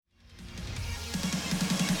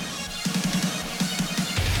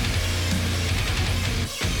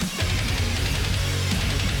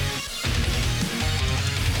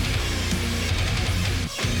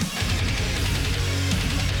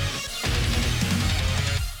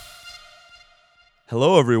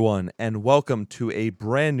Hello, everyone, and welcome to a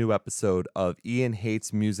brand new episode of Ian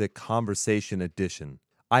Hates Music Conversation Edition.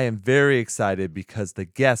 I am very excited because the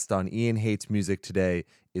guest on Ian Hates Music today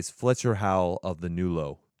is Fletcher Howell of the New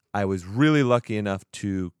Low. I was really lucky enough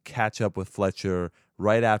to catch up with Fletcher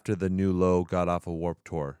right after the New Low got off a Warped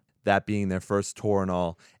Tour, that being their first tour and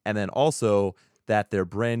all, and then also that their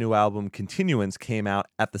brand new album Continuance came out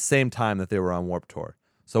at the same time that they were on Warped Tour.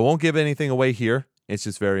 So I won't give anything away here. It's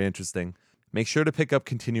just very interesting. Make sure to pick up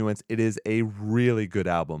Continuance. It is a really good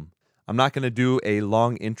album. I'm not going to do a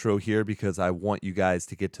long intro here because I want you guys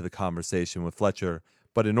to get to the conversation with Fletcher.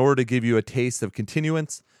 But in order to give you a taste of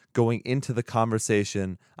Continuance, going into the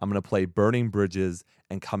conversation, I'm going to play Burning Bridges,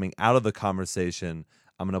 and coming out of the conversation,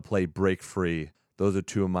 I'm going to play Break Free. Those are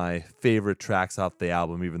two of my favorite tracks off the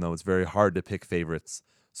album, even though it's very hard to pick favorites.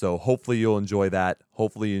 So hopefully you'll enjoy that.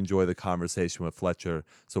 Hopefully you enjoy the conversation with Fletcher.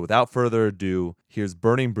 So without further ado, here's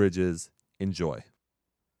Burning Bridges. Enjoy.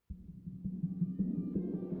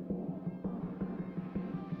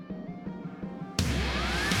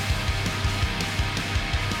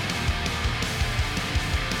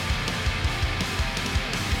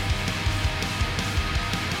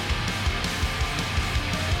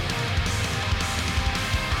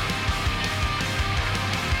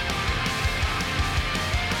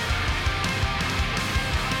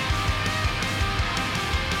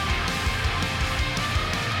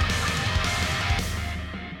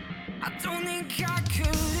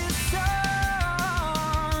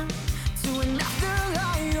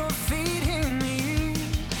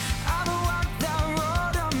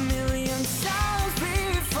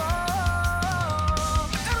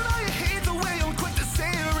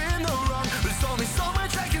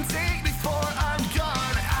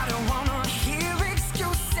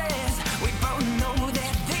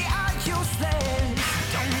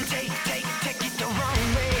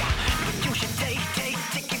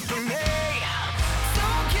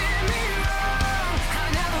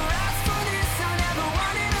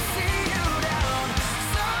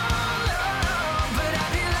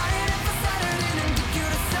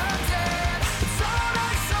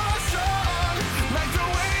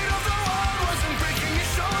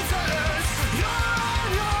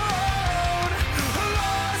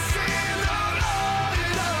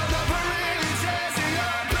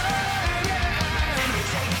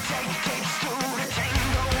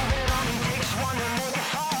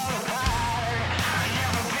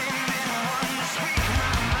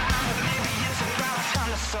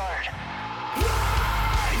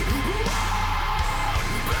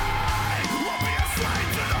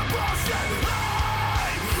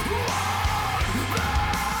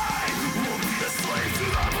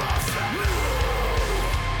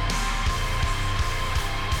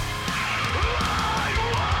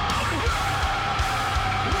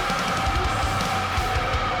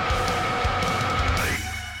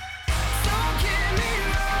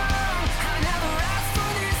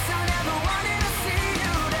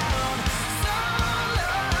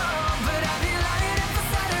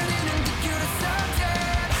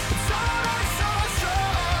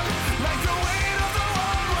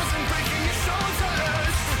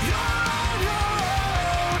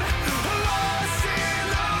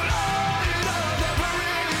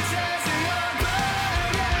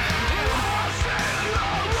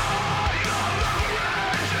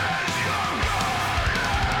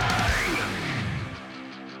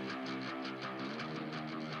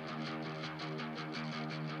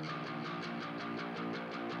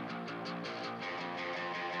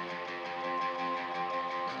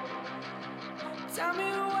 Tell me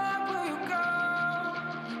where will you go?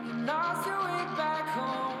 And you're lost your way back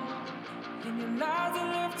home, and your lies that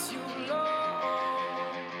left you low.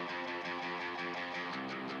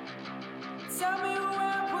 Tell me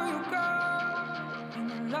where will you go? And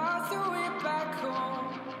you're lost your way back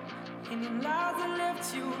home, and your lies that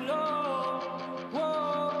left you low. Whoa.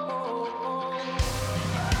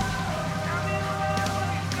 Tell me where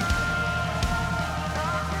will you go?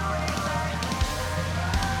 Lost your way back home.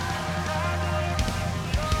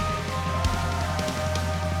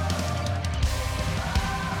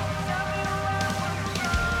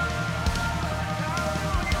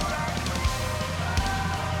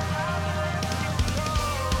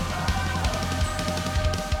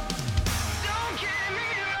 Don't get me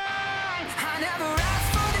wrong, I never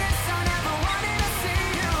asked for this, I never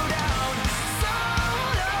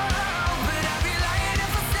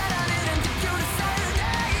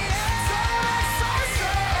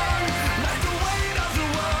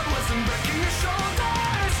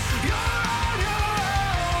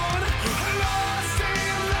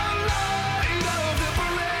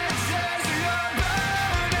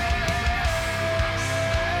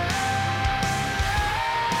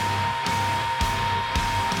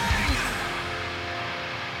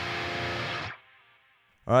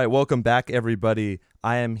All right, welcome back, everybody.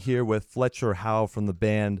 I am here with Fletcher Howe from the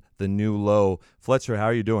band The New Low. Fletcher, how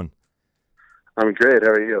are you doing? I'm great.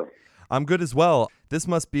 How are you? I'm good as well. This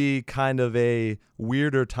must be kind of a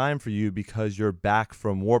weirder time for you because you're back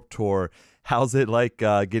from Warped Tour. How's it like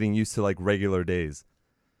getting used to like regular days?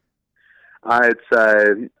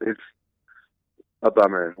 It's a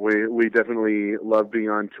bummer. We definitely love being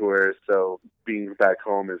on tour, so being back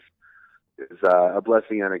home is a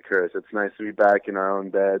blessing and a curse. It's nice to be back in our own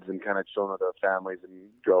beds and kind of chilling with our families and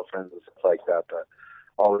girlfriends and stuff like that, but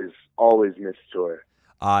always miss tour.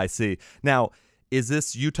 I see. Now, is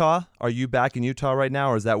this Utah? Are you back in Utah right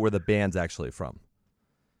now, or is that where the band's actually from?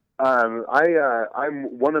 I'm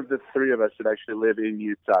one of the three of us that actually live in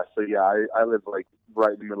Utah. So yeah, I live like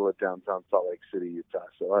right in the middle of downtown Salt Lake City, Utah.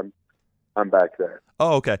 So I'm back there.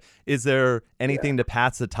 Oh, okay. Is there anything to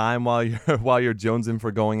pass the time while you're jonesing for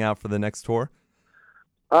going out for the next tour?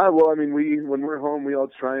 Well, I mean, when we're home, we all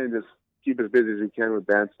try and just keep as busy as we can with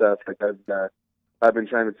band stuff. Like I've been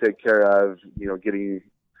trying to take care of, getting,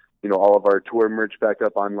 all of our tour merch back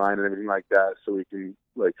up online and everything like that, so we can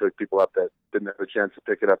like hook people up that didn't have a chance to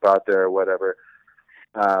pick it up out there or whatever.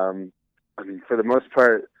 I mean, for the most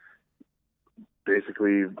part,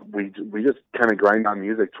 basically we just kind of grind on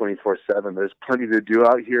music 24/7. There's plenty to do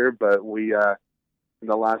out here, but we in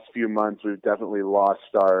the last few months we've definitely lost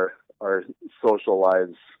our social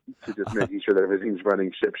lives to just making sure that everything's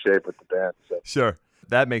running shipshape with the band. So. Sure.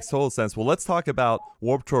 That makes total sense. Well, let's talk about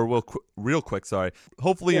Warped Tour real quick. Sorry.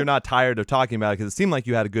 Hopefully you're not tired of talking about it because it seemed like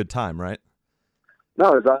you had a good time, right?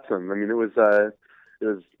 No, it was awesome. I mean, it was the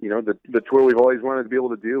tour we've always wanted to be able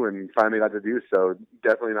to do and finally got to do. So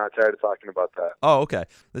definitely not tired of talking about that. Oh, okay.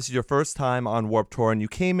 This is your first time on Warped Tour, and you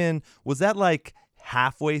came in. Was that like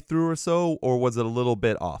halfway through or so, or was it a little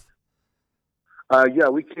bit off? Yeah,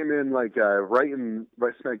 we came in like right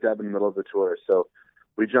smack dab in the middle of the tour. So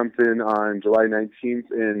we jumped in on July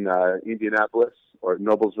 19th in Indianapolis, or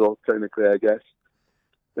Noblesville, technically, I guess,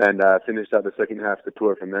 and finished out the second half of the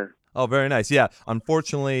tour from there. Oh, very nice. Yeah.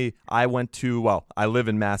 Unfortunately, I live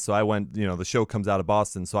in Mass, so I went, the show comes out of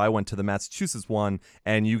Boston, so I went to the Massachusetts one,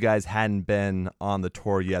 and you guys hadn't been on the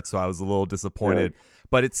tour yet, so I was a little disappointed. Yeah.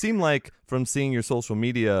 But it seemed like from seeing your social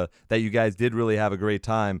media that you guys did really have a great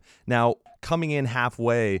time. Now, coming in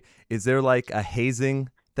halfway, is there like a hazing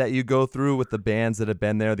that you go through with the bands that have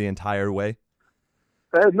been there the entire way?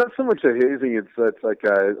 Not so much a hazing. It's like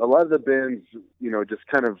a lot of the bands, just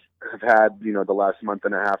kind of have had, the last month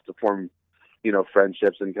and a half to form,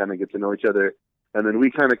 friendships and kind of get to know each other. And then we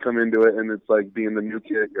kind of come into it, and it's like being the new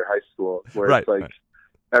kid at your high school, where it's like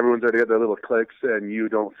everyone's already got their little cliques, and you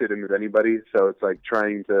don't fit in with anybody. So it's like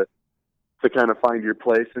trying to kind of find your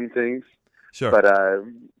place in things. Sure. But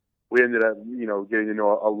we ended up, getting to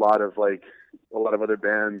know a lot of other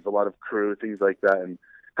bands, a lot of crew, things like that, and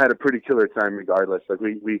had a pretty killer time regardless. Like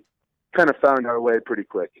we kind of found our way pretty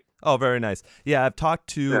quick. Oh, very nice. Yeah, I've talked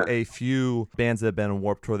to a few bands that have been on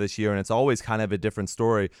Warped Tour this year, and it's always kind of a different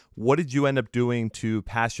story. What did you end up doing to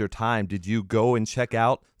pass your time? Did you go and check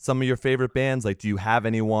out some of your favorite bands? Like, do you have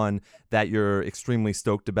anyone that you're extremely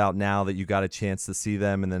stoked about now that you got a chance to see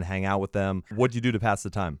them and then hang out with them? What did you do to pass the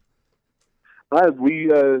time? Where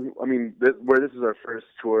this is our first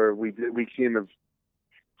tour, we kind of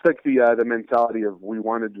took the mentality of we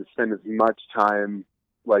wanted to spend as much time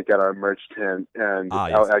like at our merch tent and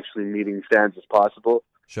out actually meeting fans as possible.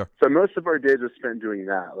 Sure. So most of our days were spent doing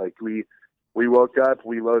that. Like we woke up,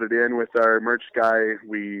 we loaded in with our merch guy,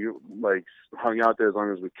 we like hung out there as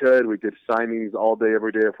long as we could. We did signings all day,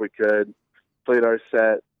 every day if we could, played our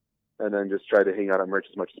set, and then just tried to hang out at merch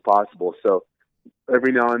as much as possible. So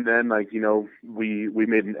every now and then, we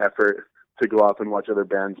made an effort to go off and watch other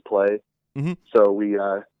bands play. Mm-hmm. So we,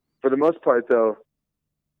 for the most part, though,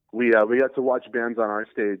 we got to watch bands on our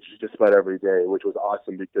stage just about every day, which was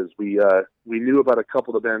awesome because we knew about a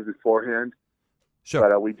couple of bands beforehand. Sure.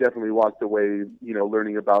 But we definitely walked away,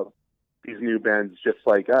 learning about these new bands just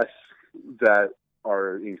like us that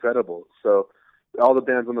are incredible. So all the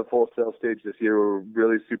bands on the Full Sail stage this year were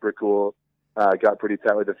really super cool. Got pretty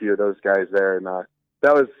tight with a few of those guys there, and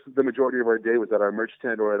that was the majority of our day was at our merch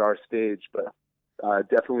tent or at our stage. But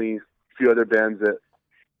definitely a few other bands that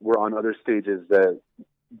were on other stages that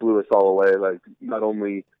blew us all away. Like not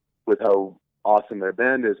only with how awesome their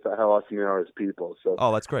band is, but how awesome they are as people. So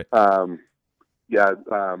that's great.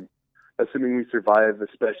 Assuming we survive,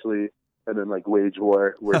 especially, and then like Wage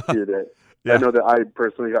War, we're two that Yeah. I know that I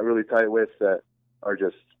personally got really tight with that are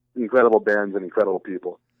just incredible bands and incredible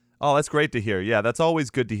people. Oh, that's great to hear. Yeah, that's always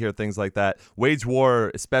good to hear things like that. Wage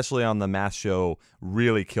War, especially on the Mass show,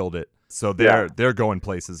 really killed it. So they're going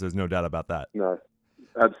places. There's no doubt about that. No,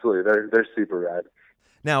 absolutely. They're super rad.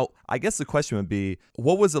 Now, I guess the question would be,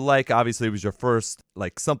 what was it like? Obviously, it was your first,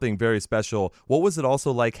 like something very special. What was it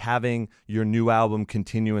also like having your new album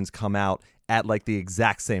Continuance come out at like the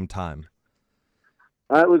exact same time?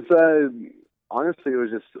 It was honestly, it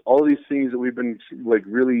was just all these things that we've been like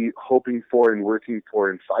really hoping for and working for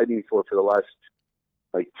and fighting for the last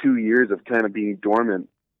like 2 years of kind of being dormant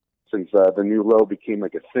since the new low became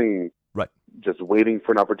like a thing. Right. Just waiting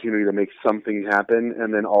for an opportunity to make something happen,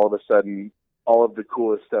 and then all of a sudden, all of the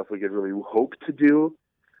coolest stuff we could really hope to do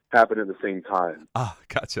happen at the same time. Ah,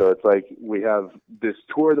 gotcha. So it's like we have this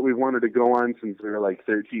tour that we wanted to go on since we were like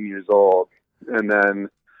 13 years old, and then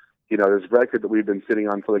this record that we've been sitting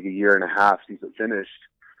on for like a year and a half since it finished.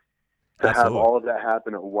 To Absolutely. have all of that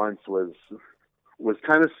happen at once was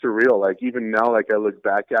kind of surreal. Like even now, like I look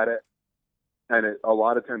back at it, and a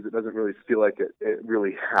lot of times it doesn't really feel like it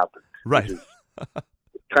really happened. Right. Which is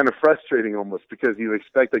kind of frustrating almost, because you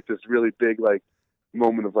expect like this really big like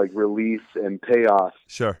moment of like release and payoff,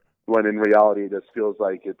 Sure. when in reality it just feels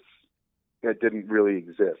like it didn't really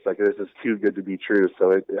exist. Like this is too good to be true,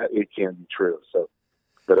 so it can't be true. So,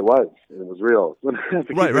 but it was real. I have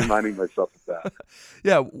to keep reminding myself of that.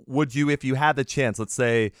 Yeah. Would you, if you had the chance, let's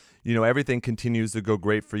say, everything continues to go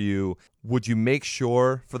great for you, would you make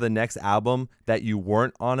sure for the next album that you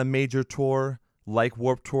weren't on a major tour like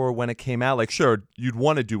Warped Tour when it came out? Like, sure, you'd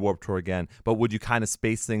want to do Warped Tour again, but would you kind of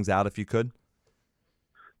space things out if you could?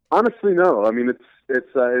 Honestly, no. I mean,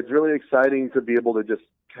 it's really exciting to be able to just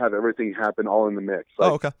have everything happen all in the mix.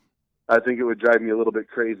 Like, okay. I think it would drive me a little bit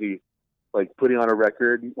crazy, like putting on a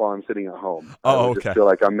record while I'm sitting at home. Oh, I would okay. just feel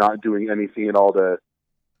like I'm not doing anything at all to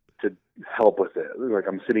help with it. Like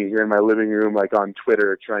I'm sitting here in my living room, like on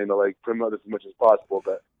Twitter, trying to like promote this as much as possible,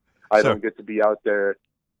 but I don't get to be out there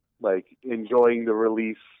like enjoying the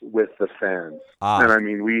release with the fans. And I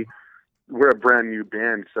mean, we're a brand new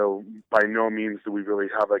band, so by no means do we really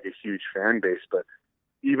have like a huge fan base, but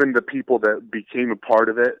even the people that became a part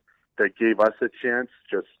of it, that gave us a chance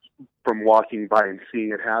just from walking by and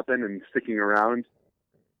seeing it happen and sticking around,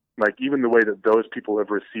 like even the way that those people have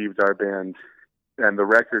received our band and the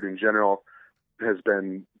record in general has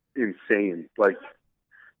been insane. Like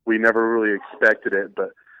we never really expected it, but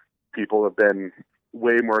people have been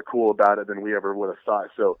way more cool about it than we ever would have thought.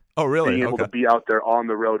 So being able to be out there on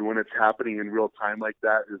the road when it's happening in real time like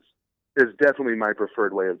that is definitely my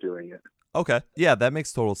preferred way of doing it. Okay. Yeah, that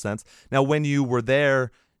makes total sense. Now, when you were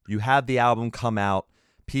there, you had the album come out,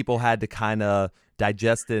 people had to kind of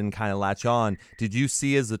digest it and kind of latch on. Did you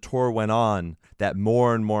see as the tour went on that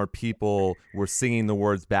more and more people were singing the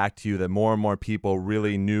words back to you, that more and more people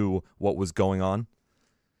really knew what was going on?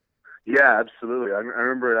 Yeah, absolutely. I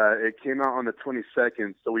remember it came out on the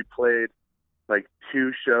 22nd, so we played like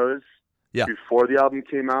 2 shows before the album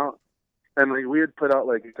came out. And like we had put out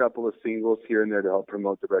like a couple of singles here and there to help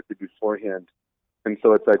promote the record beforehand. And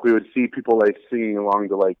so it's like we would see people like singing along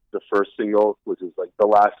to like the first single, which is like the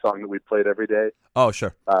last song that we played every day. Oh,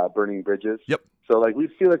 sure. Burning Bridges. Yep. So like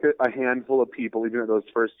we'd see like a handful of people even at those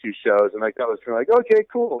first 2 shows, and like that was kind of like, okay,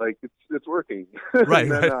 cool, like it's working. Right.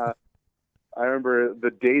 And then, I remember the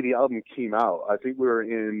day the album came out, I think we were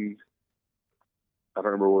in, I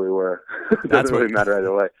don't remember where we were. It doesn't really matter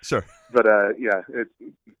either way. Sure. But yeah,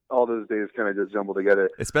 all those days kind of just jumbled together.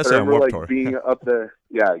 Especially on Warped Tour. Being up there.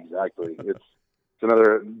 Yeah, exactly. It's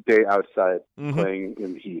another day outside playing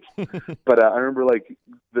in the heat. But I remember like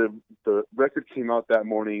the record came out that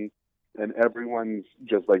morning, and everyone's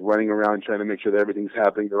just like running around trying to make sure that everything's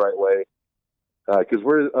happening the right way. Because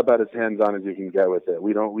we're about as hands-on as you can get with it.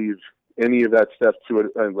 We don't leave any of that stuff to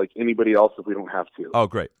it, like anybody else, if we don't have to. Oh,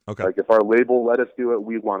 great. Okay. Like if our label let us do it,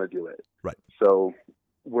 we want to do it. Right. So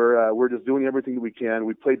we're just doing everything that we can.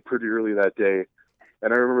 We played pretty early that day,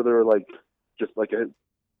 and I remember there were like just like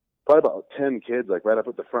probably about 10 kids like right up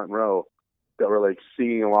at the front row that were like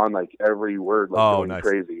singing along like every word, like going nice.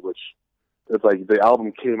 crazy. Which it's like the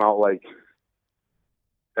album came out like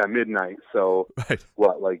at midnight, so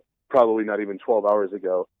like probably not even 12 hours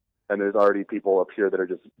ago. And there's already people up here that are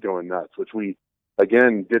just going nuts, which we,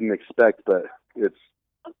 again, didn't expect, but it's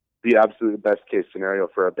the absolute best case scenario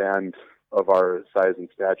for a band of our size and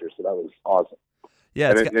stature. So that was awesome.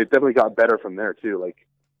 Yeah. And it definitely got better from there too. Like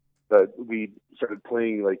we started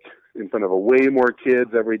playing like in front of way more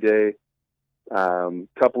kids every day.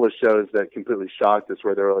 Couple of shows that completely shocked us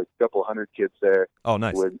where there were like a couple hundred kids there. Oh,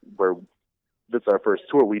 nice. Where that's our first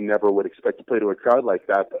tour. We never would expect to play to a crowd like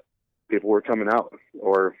that, but people were coming out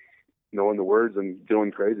or knowing the words and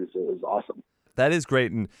going crazy. So it was awesome. That is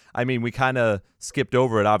great. And I mean, we kind of skipped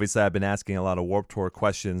over it. Obviously, I've been asking a lot of Warped Tour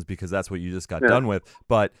questions because that's what you just got done with.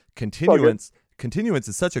 But Continuance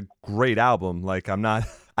is such a great album. Like, I'm not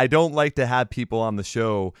I don't like to have people on the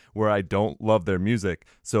show where I don't love their music.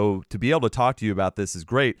 So to be able to talk to you about this is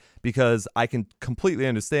great because I can completely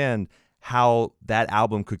understand how that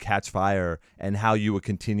album could catch fire and how you would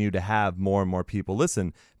continue to have more and more people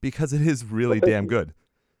listen because it is really damn good.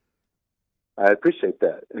 I appreciate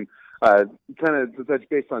that. And kind of to touch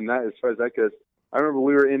base on that, as far as that goes, I remember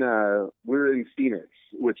we were in Phoenix,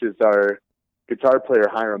 which is our guitar player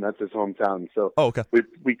Hiram. That's his hometown. So okay.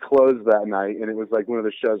 we closed that night, and it was like one of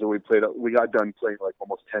the shows where we got done playing like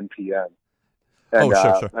almost 10 p.m. And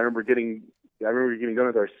sure. I remember getting done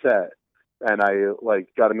with our set, and I like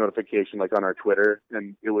got a notification like on our Twitter,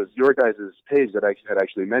 and it was your guys' page that had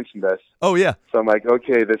actually mentioned us. Oh yeah. So I'm like,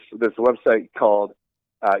 okay, this website called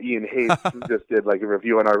Ian Hates just did like a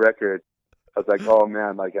review on our record. I was like, oh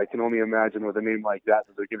man, like I can only imagine with a name like that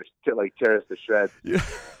they're going to like tear us to shreds. Yeah.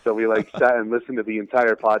 So we like sat and listened to the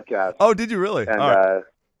entire podcast. Oh, did you really? And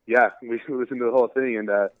yeah, we listened to the whole thing. And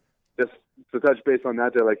just to touch base on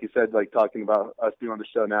that, there, like you said, like talking about us being on the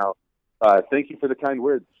show now. Thank you for the kind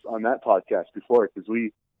words on that podcast before, because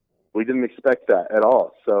we didn't expect that at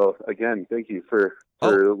all. So again, thank you for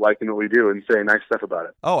liking what we do and saying nice stuff about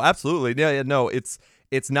it. Oh, absolutely. Yeah, no, it's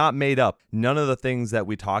not made up. None of the things that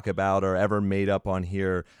we talk about are ever made up on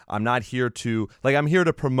here. I'm not here to I'm here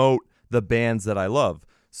to promote the bands that I love.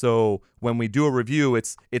 So when we do a review,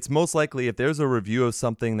 it's most likely if there's a review of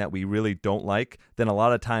something that we really don't like, then a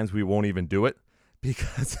lot of times we won't even do it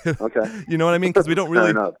because okay. You know what I mean? Because we don't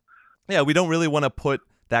really Yeah, we don't really want to put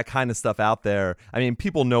that kind of stuff out there. I mean,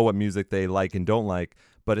 people know what music they like and don't like,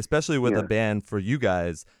 but especially with a band for you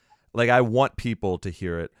guys, like I want people to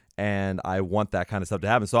hear it and I want that kind of stuff to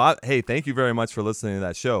happen. So hey, thank you very much for listening to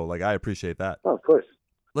that show. Like I appreciate that. Oh, of course.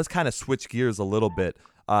 Let's kind of switch gears a little bit.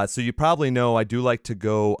 So you probably know I do like to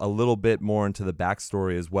go a little bit more into the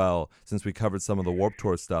backstory as well, since we covered some of the Warped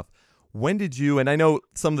Tour stuff. When did you, and I know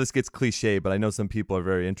some of this gets cliche, but I know some people are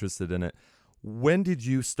very interested in it. When did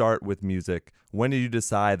you start with music? When did you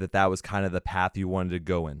decide that was kind of the path you wanted to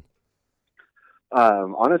go in?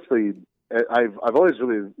 Honestly, I've always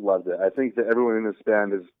really loved it. I think that everyone in this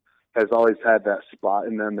band has always had that spot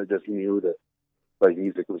in them that just knew that like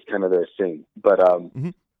music was kind of their thing. But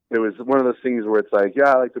it was one of those things where it's like,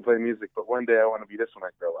 yeah, I like to play music, but one day I want to be this when I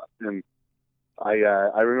grow up. And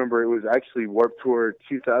I remember it was actually Warped Tour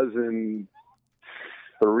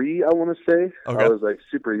 2003, I want to say. Okay. I was like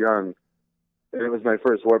super young. And it was my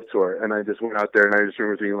first Warped Tour, and I just went out there, and I just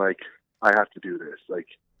remember being like, I have to do this. Like,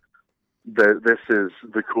 this is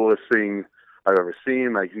the coolest thing I've ever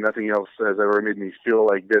seen. Like, nothing else has ever made me feel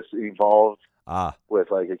like this involved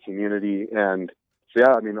with, like, a community. And so,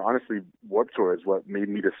 yeah, I mean, honestly, Warped Tour is what made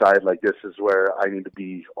me decide, like, this is where I need to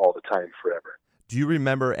be all the time forever. Do you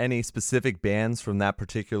remember any specific bands from that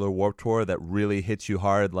particular Warped Tour that really hit you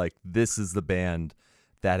hard? Like, this is the band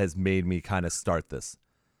that has made me kind of start this?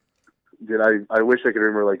 Dude, I wish I could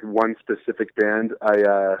remember like one specific band.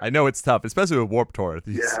 I know it's tough, especially with Warped Tour.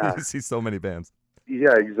 You see so many bands.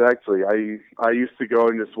 Yeah, exactly. I used to go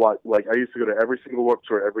and just watch. Like I used to go to every single Warped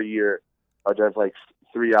Tour every year. I'd drive like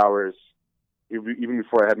 3 hours, even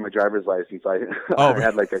before I had my driver's license. I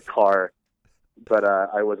had like a car, but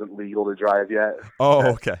I wasn't legal to drive yet. Oh,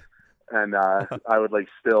 okay. And I would like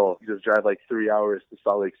still just drive like 3 hours to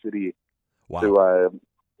Salt Lake City. Wow.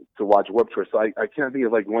 To watch Warped Tour. So I can't think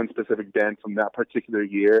of like one specific band from that particular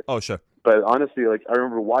year. Oh, sure. But honestly, like I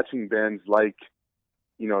remember watching bands like,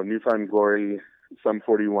 New Found Glory, Sum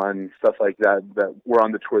 41, stuff like that were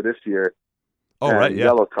on the tour this year. Oh, and right, yeah.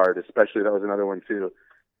 Yellowcard, especially, that was another one too.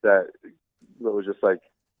 That was just like,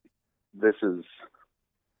 this is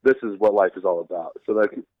what life is all about. So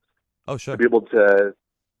like, oh, sure. to be able to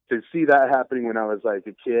see that happening when I was like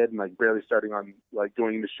a kid and like barely starting on like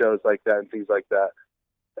going to shows like that and things like that.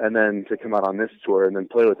 And then to come out on this tour and then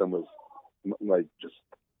play with them was like just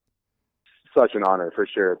such an honor for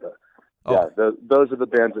sure. But those are the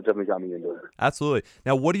bands that definitely got me into it. Absolutely.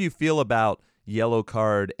 Now, what do you feel about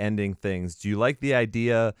Yellowcard ending things? Do you like the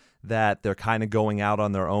idea that they're kind of going out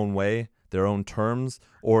on their own way, their own terms?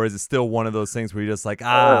 Or is it still one of those things where you're just like,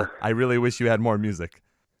 I really wish you had more music?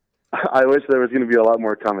 I wish there was going to be a lot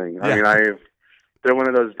more coming. Yeah. I mean, they're one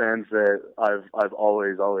of those bands that I've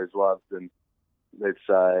always loved, and it's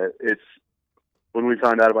when we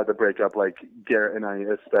found out about the breakup, like Garrett and I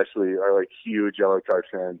especially are like huge Yellowcard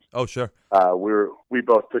fans. Oh, sure. We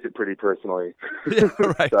both took it pretty personally. Yeah,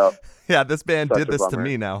 right. So, yeah, this band did this to bummer.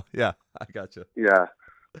 me now. Yeah, I gotcha. Yeah.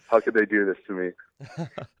 How could they do this to me?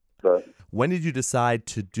 But when did you decide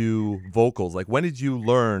to do vocals? Like, when did you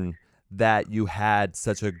learn that you had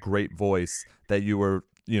such a great voice that you were,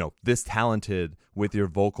 this talented with your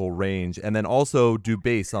vocal range, and then also do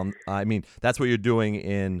bass on. I mean, that's what you're doing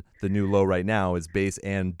in the new Low right now is bass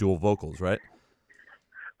and dual vocals, right?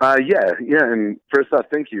 Yeah. And first off,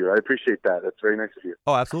 thank you. I appreciate that. That's very nice of you.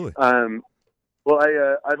 Oh, absolutely. Well,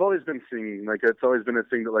 I've always been singing. Like, it's always been a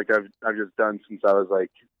thing that, like, I've just done since I was, like,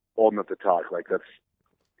 old enough to talk. Like, that's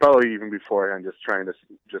probably even beforehand, just trying to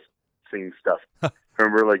just sing stuff. I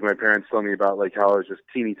remember, like, my parents told me about, like, how I was just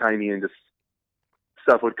teeny tiny and just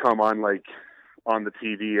stuff would come on, like, on the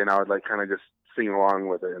TV, and I would, like, kind of just sing along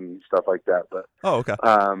with it and stuff like that. But okay.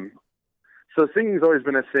 So singing's always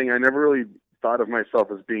been a thing. I never really thought of myself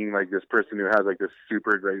as being, like, this person who has, like, this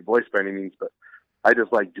super great voice by any means, but I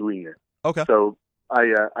just like doing it. Okay. So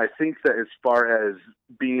I think that as far as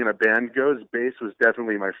being in a band goes, bass was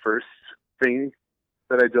definitely my first thing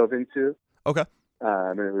that I dove into. Okay.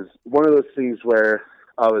 And it was one of those things where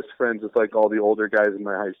I was friends with, like, all the older guys in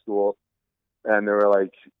my high school, and they were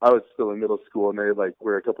like, I was still in middle school, and they, like,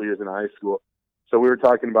 were a couple years in high school. So we were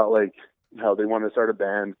talking about, like, how they wanted to start a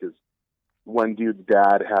band because one dude's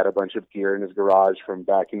dad had a bunch of gear in his garage from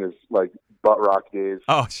back in his, like, butt rock days.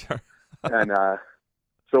 Oh, sure. And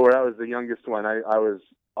so where I was the youngest one, I was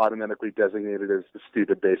automatically designated as the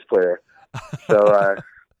stupid bass player. So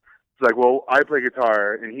it's like, well, I play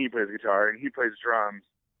guitar, and he plays guitar, and he plays drums,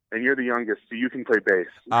 and you're the youngest, so you can play bass.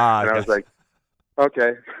 And I was like,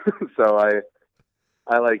 okay. So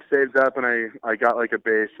I like saved up, and I got, like, a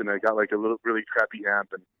bass, and I got, like, a little really crappy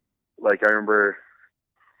amp, and, like, I remember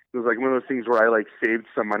it was, like, one of those things where I, like, saved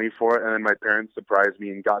some money for it, and then my parents surprised me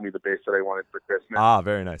and got me the bass that I wanted for Christmas.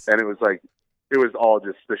 Very nice. And it was like, it was all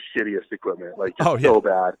just the shittiest equipment, like, just yeah. so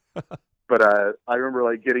bad. But I remember,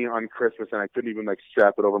 like, getting it on Christmas, and I couldn't even, like,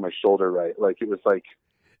 strap it over my shoulder right. Like, it was, like,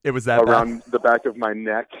 it was that around bad. the back of my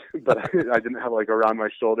neck, but I didn't have, like, around my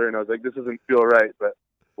shoulder, and I was like, this doesn't feel right, but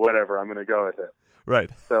whatever, I'm going to go with it. Right.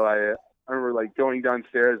 So I remember, like, going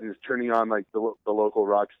downstairs and just turning on, like, the local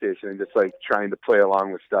rock station and just, like, trying to play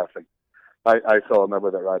along with stuff, and I fell in love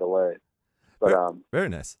with it right away. But very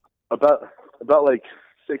nice. About like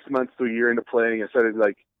 6 months to a year into playing, I started,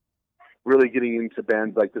 like, really getting into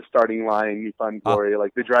bands like The Starting Line, New Found Glory,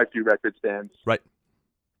 like the Drive-Thru Records bands. Right.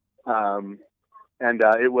 And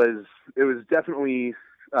it was definitely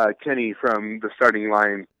Kenny from The Starting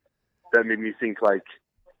Line that made me think, like,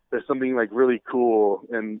 there's something, like, really cool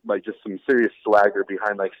and, like, just some serious swagger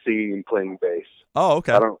behind, like, singing and playing bass. Oh,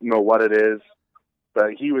 okay. I don't know what it is,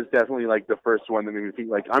 but he was definitely, like, the first one that made me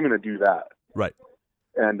think, like, I'm going to do that. Right.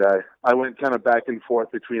 And I went kind of back and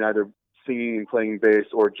forth between either singing and playing bass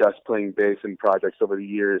or just playing bass in projects over the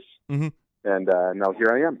years. Mm-hmm. And now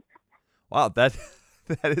here I am. Wow, that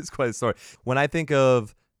is quite a story. When I think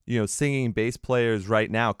of, singing bass players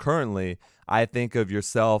right now, currently, I think of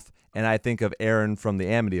yourself and I think of Aaron from the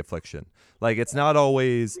Amity Affliction. Like, it's not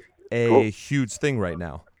always a huge thing right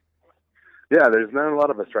now. Yeah, there's not a lot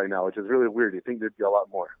of us right now, which is really weird. You think there'd be a lot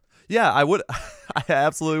more. Yeah, I would. I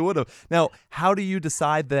absolutely would have. Now, how do you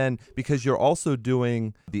decide then, because you're also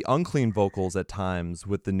doing the unclean vocals at times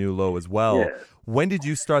with the new Low as well. Yeah. When did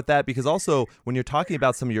you start that? Because also, when you're talking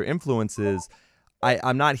about some of your influences,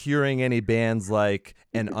 I'm not hearing any bands like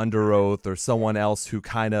an Under Oath or someone else who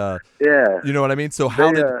kind of, you know what I mean? So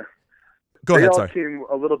how did... Go ahead, sorry. They all came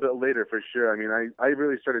a little bit later for sure. I mean, I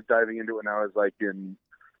really started diving into it when I was, like, in,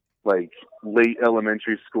 like, late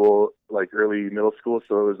elementary school, like early middle school.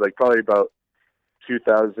 So it was, like, probably about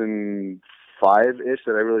 2005-ish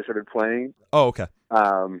that I really started playing. Oh, okay.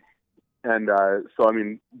 So, I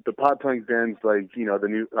mean, the pop punk bands, like, the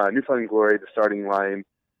New Found Glory, The Starting Line,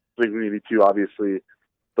 Blink-182, obviously,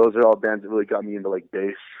 those are all bands that really got me into, like,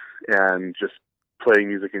 bass and just playing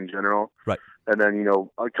music in general. Right. And then,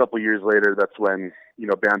 a couple years later, that's when,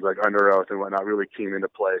 bands like Under Oath and whatnot really came into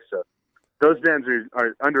play. So those bands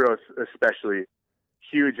are Under Oath especially,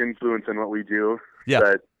 huge influence on what we do. Yeah.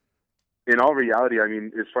 But in all reality, I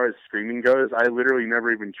mean, as far as screaming goes, I literally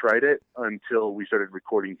never even tried it until we started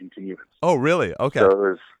recording Continuance. Oh, really? Okay. So it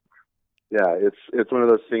was, it's one of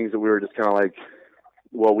those things that we were just kind of like,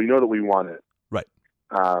 well, we know that we want it. Right.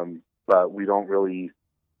 But we don't really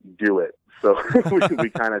do it. So we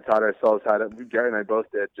kind of taught ourselves how to, Gary and I both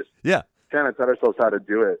did, just kind of taught ourselves how to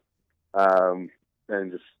do it,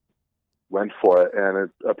 and just went for it. And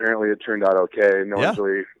apparently it turned out okay. No one's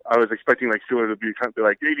really, I was expecting, like, Steeler to be kind of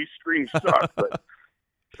like, hey, these screams suck, but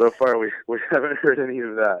so far we haven't heard any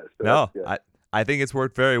of that. So no, I think it's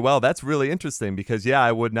worked very well. That's really interesting because,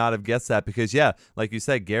 I would not have guessed that because, like you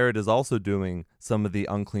said, Garrett is also doing some of the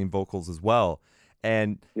unclean vocals as well.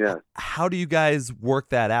 And how do you guys work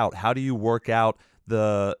that out? How do you work out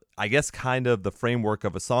the, I guess, kind of the framework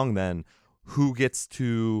of a song then who gets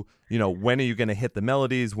to, when are you going to hit the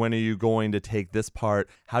melodies? When are you going to take this part?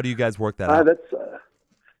 How do you guys work that out?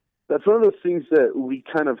 That's one of those things that we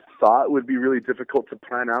kind of thought would be really difficult to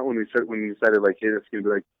plan out when we decided, like, hey, it's going to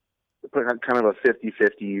be like kind of a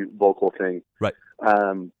 50-50 vocal thing. Right.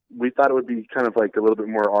 We thought it would be kind of like a little bit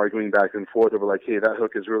more arguing back and forth over, like, hey, that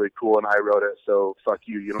hook is really cool and I wrote it, so fuck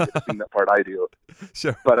you. You don't get to sing that part, I do.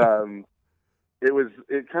 Sure. But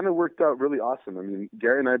it kind of worked out really awesome. I mean,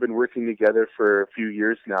 Gary and I have been working together for a few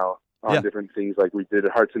years now on different things. Like, we did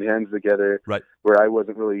Hearts and Hands together, right, where I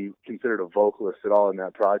wasn't really considered a vocalist at all in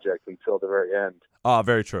that project until the very end. Oh,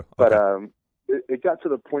 very true. But okay. It got to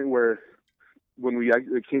the point where when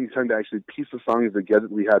it came time to actually piece the songs together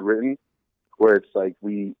that we had written, where it's like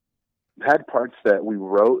we had parts that we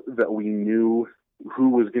wrote that we knew who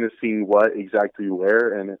was going to sing what exactly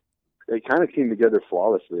where, and it kind of came together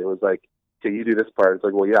flawlessly. It was like, okay, you do this part. It's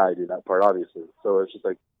like, well, yeah, I do that part, obviously. So it's just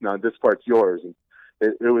like, no, this part's yours. And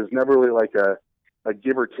it was never really like a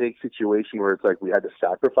give or take situation where it's like we had to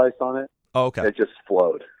sacrifice on it. Oh, okay. It just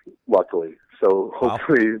flowed, luckily. So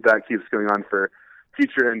hopefully that keeps going on for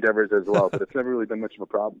future endeavors as well. But it's never really been much of a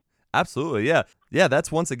problem. Absolutely, yeah. Yeah,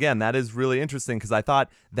 that's, once again, that is really interesting, because I thought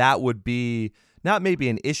that would be not maybe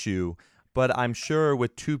an issue, but I'm sure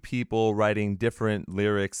with two people writing different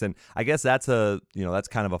lyrics, and I guess that's that's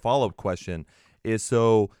kind of a follow-up question, is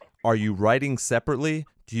so are you writing separately?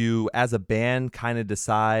 Do you, as a band, kind of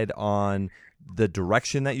decide on the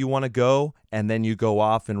direction that you want to go, and then you go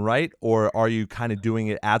off and write, or are you kind of doing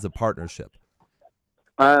it as a partnership?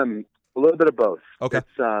 A little bit of both. Okay. It's,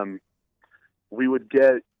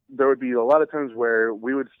 there would be a lot of times where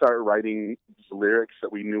we would start writing lyrics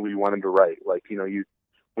that we knew we wanted to write. Like, when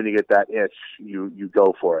you get that itch, you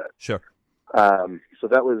go for it. Sure. So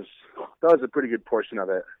that was a pretty good portion of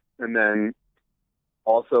it. And then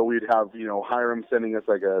also we'd have, Hiram sending us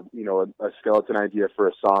like a skeleton idea for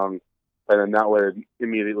a song. And then that would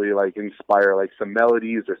immediately like inspire like some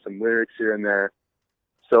melodies or some lyrics here and there.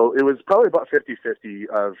 So it was probably about 50-50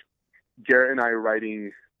 of Garrett and I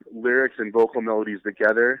writing lyrics and vocal melodies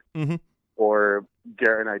together, mm-hmm. or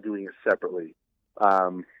Garrett and I doing it separately.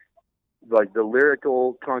 Like the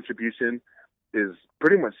lyrical contribution is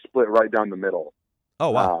pretty much split right down the middle. Oh,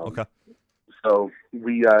 wow. Okay. So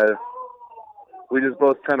we just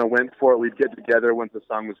both kind of went for it. We'd get together once the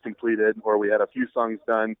song was completed, or we had a few songs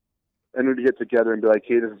done, and we'd get together and be like,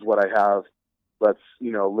 hey, this is what I have. Let's,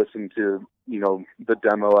 listen to, the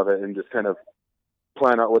demo of it and just kind of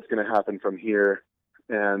plan out what's going to happen from here.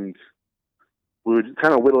 And we would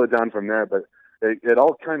kind of whittle it down from there, but it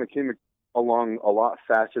all kind of came along a lot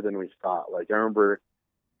faster than we thought. Like, I remember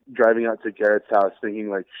driving out to Garrett's house thinking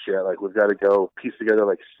like, shit, like we've got to go piece together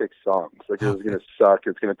like 6 songs. Like, it was going to suck.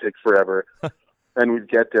 It's going to take forever. And we'd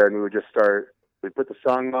get there and we would just we'd put the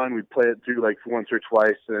song on, we'd play it through like once or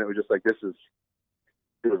twice. And it was just like, it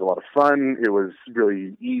was a lot of fun. It was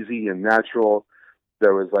really easy and natural.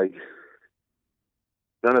 There was like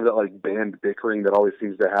none of that like band bickering that always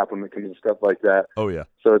seems to happen when it comes to stuff like that. Oh yeah.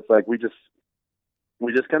 So it's like we just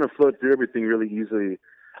kind of flowed through everything really easily,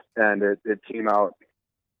 and it came out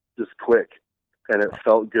just quick, and it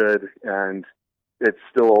felt good, and it's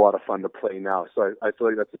still a lot of fun to play now. So I feel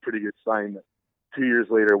like that's a pretty good sign that 2 years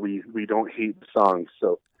later we don't hate the songs.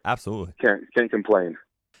 So absolutely can't complain.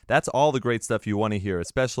 That's all the great stuff you want to hear,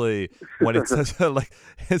 especially when it's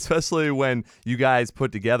especially when you guys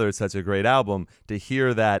put together such a great album, to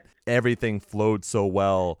hear that everything flowed so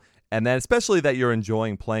well. And then especially that you're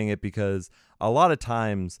enjoying playing it, because a lot of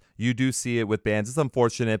times you do see it with bands. It's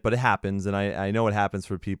unfortunate, but it happens. And I know it happens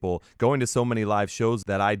for people going to so many live shows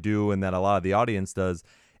that I do and that a lot of the audience does.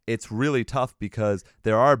 It's really tough because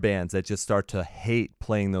there are bands that just start to hate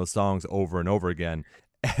playing those songs over and over again.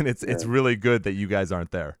 And it's really good that you guys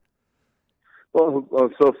aren't there. Well,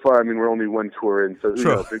 so far, I mean, we're only one tour in, so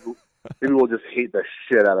maybe we'll just hate the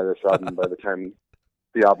shit out of this album by the time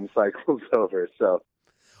the album cycle's over. So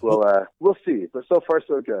we'll see. But so far,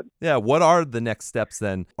 so good. Yeah. What are the next steps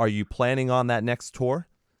then? Are you planning on that next tour?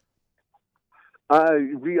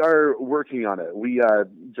 We are working on it. We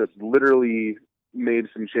just literally made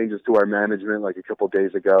some changes to our management like a couple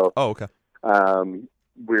days ago. Oh, okay.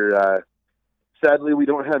 We're sadly, we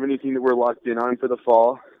don't have anything that we're locked in on for the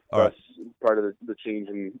fall. That's part of the change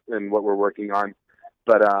in what we're working on.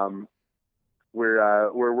 But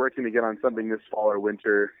we're working to get on something this fall or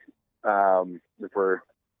winter, if we're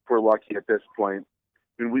lucky at this point.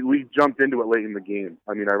 I mean, we jumped into it late in the game.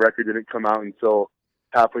 I mean, our record didn't come out until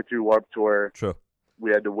halfway through Warped Tour. True. We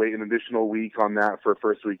had to wait an additional week on that for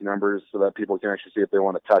first week numbers so that people can actually see if they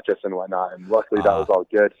want to touch us and whatnot. And luckily that was all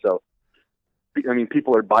good. So, I mean,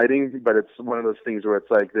 people are biting, but it's one of those things where it's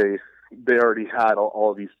like they already had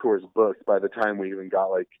all of these tours booked by the time we even got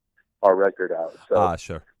like our record out. So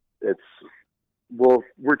Sure.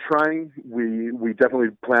 We're trying. We definitely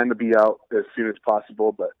plan to be out as soon as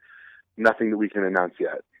possible, but nothing that we can announce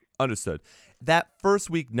yet. Understood. That first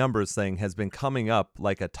week numbers thing has been coming up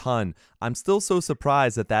like a ton. I'm still so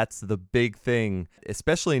surprised that that's the big thing,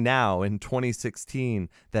 especially now in 2016,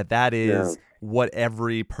 that is what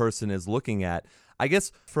every person is looking at. I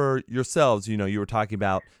guess for yourselves, you were talking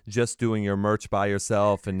about just doing your merch by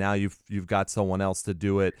yourself, and now you've got someone else to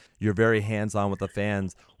do it. You're very hands-on with the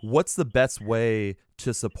fans. What's the best way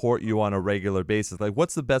to support you on a regular basis? Like,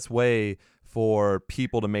 what's the best way for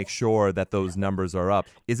people to make sure that those numbers are up?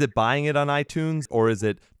 Is it buying it on iTunes, or is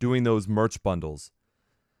it doing those merch bundles?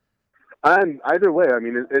 Either way, I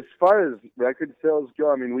mean, as far as record sales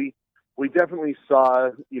go, I mean, we definitely saw,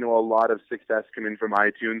 a lot of success come in from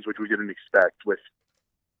iTunes, which we didn't expect with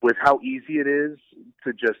how easy it is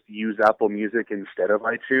to just use Apple Music instead of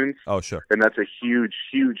iTunes. Oh, sure. And that's a huge,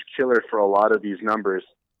 huge killer for a lot of these numbers.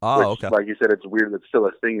 Oh, which, okay. like you said, it's weird that's still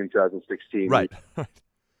a thing in 2016. Right.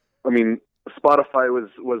 I mean, Spotify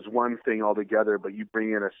was one thing altogether, but you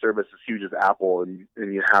bring in a service as huge as Apple and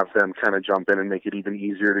you have them kind of jump in and make it even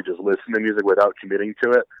easier to just listen to music without committing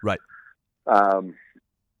to it. Right.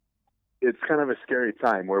 It's kind of a scary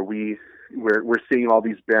time where we're seeing all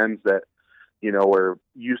these bands that, were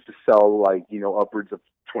used to sell like, upwards of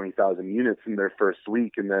 20,000 units in their first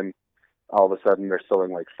week. And then all of a sudden they're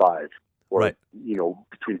selling like 5 or, right.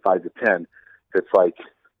 Between 5 to 10. It's like,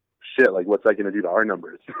 shit, like what's that going to do to our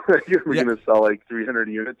numbers? We're going to sell like 300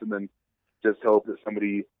 units and then just hope that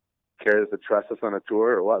somebody cares to trust us on a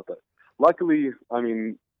tour or what. But luckily, I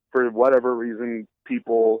mean, for whatever reason,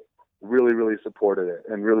 people really, really supported it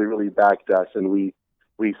and really, really backed us. And we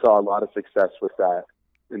saw a lot of success with that.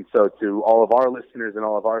 And so to all of our listeners and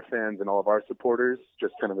all of our fans and all of our supporters,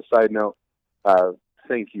 just kind of a side note,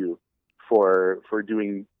 thank you for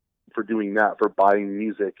doing that, for buying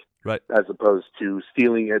music, right, as opposed to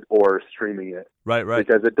stealing it or streaming it. Right.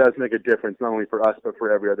 Because it does make a difference, not only for us, but for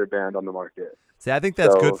every other band on the market. See, I think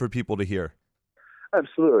that's good for people to hear.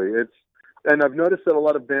 Absolutely. And I've noticed that a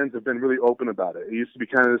lot of bands have been really open about it. It used to be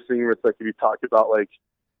kind of this thing where it's like, if you talk about like,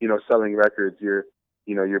 selling records, you're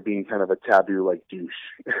being kind of a taboo, like douche.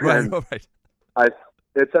 Right. Right.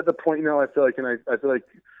 It's at the point now, I feel like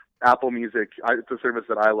Apple Music, it's a service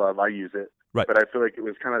that I love. I use it. Right. But I feel like it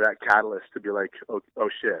was kind of that catalyst to be like, oh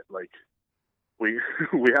shit, like we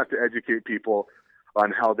have to educate people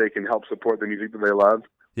on how they can help support the music that they love.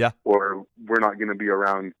 Yeah. Or we're not going to be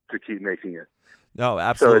around to keep making it. No,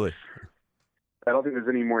 absolutely. So I don't think there's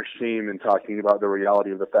any more shame in talking about the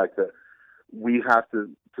reality of the fact that we have to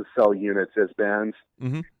sell units as bands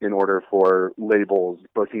in order for labels,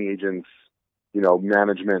 booking agents,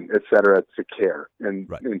 management, et cetera, to care and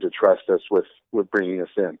to trust us with bringing us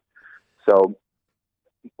in. So,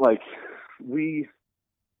 like, we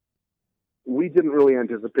didn't really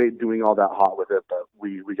anticipate doing all that hot with it, but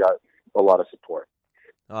we got a lot of support.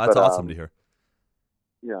 Oh, that's awesome to hear.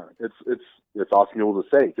 Yeah, it's awesome to be able to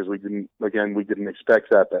say, because we didn't expect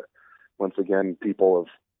that. But once again, people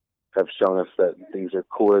have shown us that things are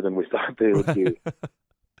cooler than we thought they would be.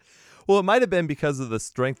 Well, it might have been because of the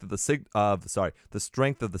strength of the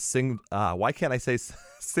why can't I say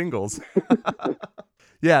singles?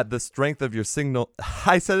 Yeah, the strength of your signal.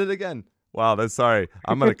 I said it again. Wow, that's sorry.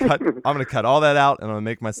 I'm gonna cut all that out, and I'm gonna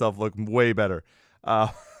make myself look way better.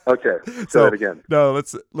 Okay, say it again. No,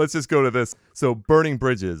 let's just go to this. So, "Burning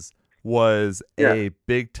Bridges" was a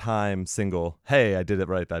big time single. Hey, I did it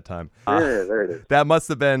right that time. Yeah, there it is. That must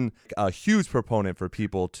have been a huge proponent for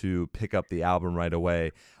people to pick up the album right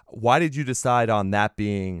away. Why did you decide on that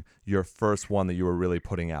being your first one that you were really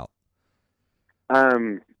putting out?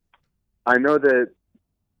 I know that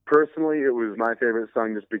personally it was my favorite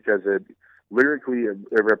song just because it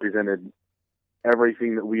represented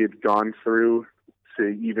everything that we had gone through to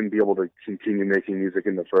even be able to continue making music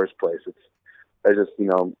in the first place. It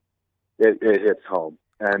hits home.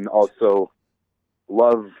 And also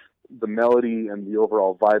love the melody and the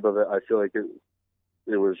overall vibe of it. I feel like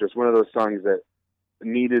it was just one of those songs that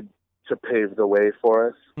needed to pave the way for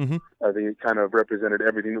us. Mm-hmm. I think it kind of represented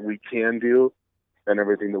everything that we can do and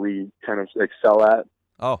everything that we kind of excel at.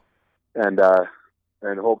 Oh. And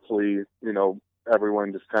hopefully,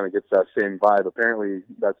 everyone just kind of gets that same vibe. Apparently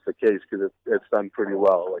that's the case, because it's done pretty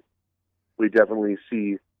well. Like, we definitely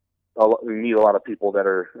meet a lot of people that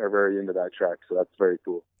are very into that track. So that's very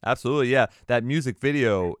cool. Absolutely. Yeah. That music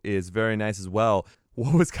video is very nice as well.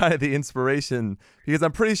 What was kind of the inspiration? Because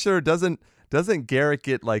I'm pretty sure doesn't Garrett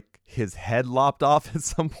get like his head lopped off at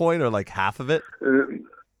some point, or like half of it?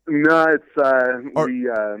 No,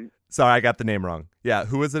 it's Sorry, I got the name wrong. Yeah,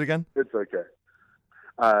 who is it again? It's okay.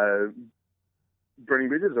 Burning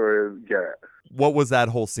Bridges or Garrett? What was that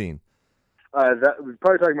whole scene? That we're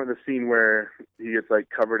probably talking about the scene where he gets like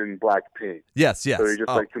covered in black paint. Yes. So he's just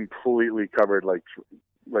like completely covered, like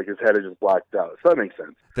his head is just blacked out. So that makes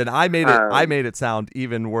sense. Then I made it sound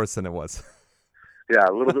even worse than it was. Yeah,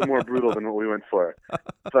 a little bit more brutal than what we went for.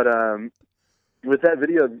 But with that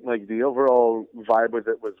video, like the overall vibe with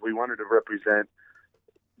it was we wanted to represent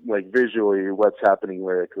like visually what's happening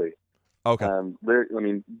lyrically. Okay. I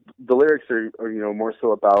mean, the lyrics are more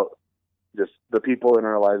so about just the people in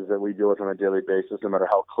our lives that we deal with on a daily basis, no matter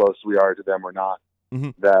how close we are to them or not,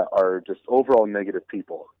 that are just overall negative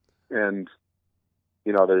people. And,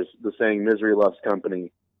 there's the saying, misery loves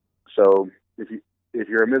company. So if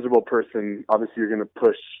you're a miserable person, obviously you're going to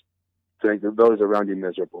push to make those around you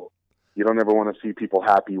miserable. You don't ever want to see people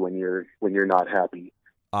happy when you're not happy.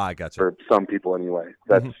 I gotcha. For some people anyway.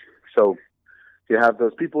 That's so you have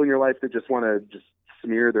those people in your life that just want to just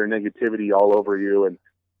smear their negativity all over you,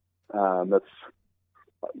 and that's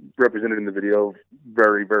represented in the video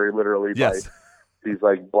very, very literally by these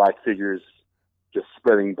like black figures just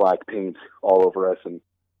spreading black paint all over us. And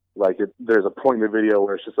like there's a point in the video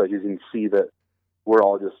where it's just like you can see that we're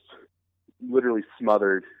all just literally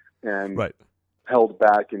smothered and held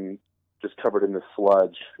back and just covered in the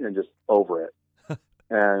sludge and just over it.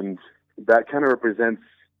 And that kind of represents,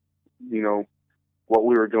 what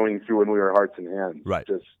we were going through when we were hearts and hands. Right.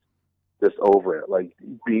 Just over it, like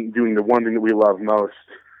doing the one thing that we love most,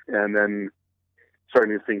 and then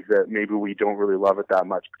starting to think that maybe we don't really love it that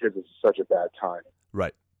much because it's such a bad time.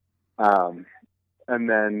 Right. And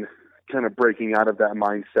then kind of breaking out of that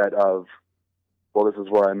mindset of, well, this is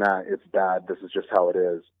where I'm at. It's bad. This is just how it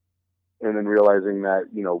is. And then realizing that,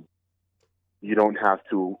 you don't have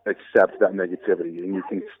to accept that negativity, and you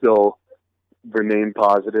can still remain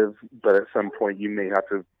positive, but at some point you may have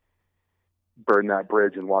to burn that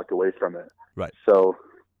bridge and walk away from it. Right. So,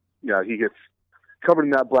 he gets covered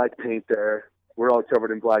in that black paint there. We're all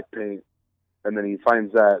covered in black paint. And then he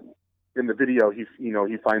finds that in the video, he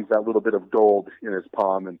finds that little bit of gold in his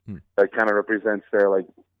palm, and that kind of represents their, like,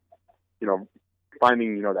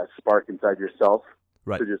 finding, that spark inside yourself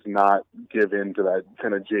to just not give in to that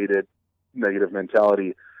kind of jaded, negative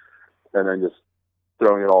mentality, and then just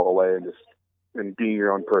throwing it all away and being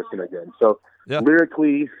your own person again. So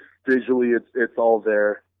lyrically, visually, it's all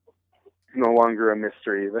there. It's no longer a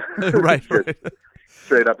mystery. Right.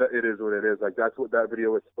 Straight up, it is what it is. Like that's what that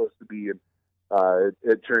video was supposed to be, and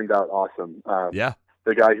it turned out awesome.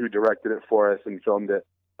 The guy who directed it for us and filmed it,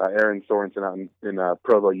 Aaron Sorensen out in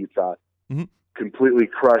Provo, Utah, completely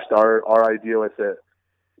crushed our idea with it.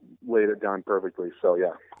 Laid it down perfectly. So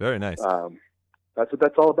very nice. That's what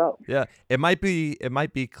that's all about. Yeah, it might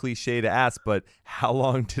be cliche to ask, but how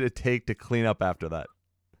long did it take to clean up after that?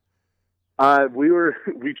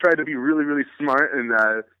 We tried to be really, really smart and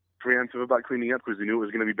preemptive about cleaning up because we knew it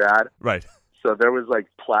was going to be bad. Right. So there was like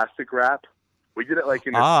plastic wrap. We did it like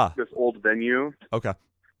in this old venue. Okay.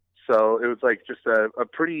 So it was like just a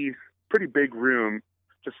pretty big room,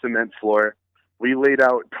 just cement floor. We laid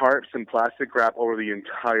out tarps and plastic wrap over the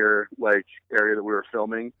entire like area that we were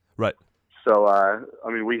filming. Right. So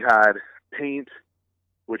we had paint,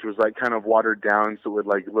 which was like kind of watered down, so it would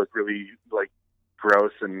like look really like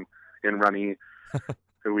gross and runny.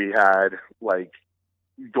 We had like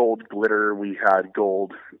gold glitter. We had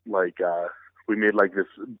gold like we made like this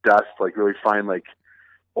dust, like really fine, like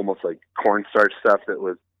almost like cornstarch stuff that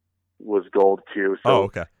was gold too. So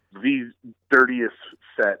the dirtiest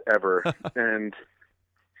set ever. And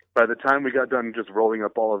by the time we got done just rolling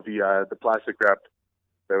up all of the plastic wrap,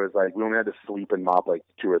 there was like we only had to sweep and mop like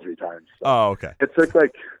 2 or 3 times. So it took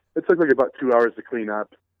like about 2 hours to clean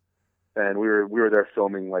up, and we were there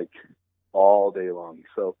filming like all day long.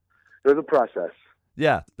 So it was a process.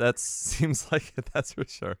 Yeah, that seems like it, that's for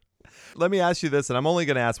sure. Let me ask you this, and I'm only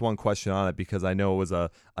going to ask one question on it because I know it was a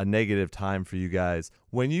negative time for you guys.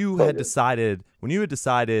 When you had decided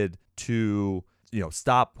to,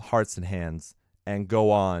 stop Hearts and Hands and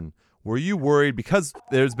go on, were you worried? Because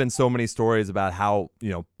there's been so many stories about how,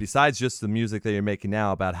 besides just the music that you're making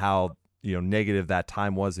now, about how, negative that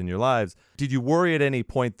time was in your lives. Did you worry at any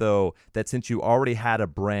point, though, that since you already had a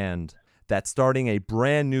brand, that starting a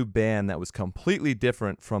brand new band that was completely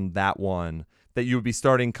different from that one, that you would be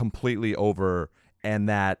starting completely over, and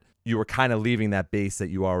that you were kind of leaving that base that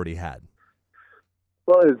you already had?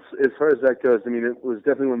 Well, as far as that goes, it was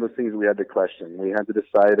definitely one of those things we had to question. We had to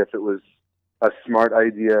decide if it was a smart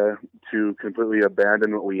idea to completely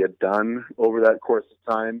abandon what we had done over that course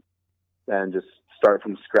of time and just start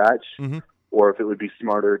from scratch, or if it would be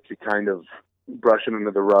smarter to kind of brush it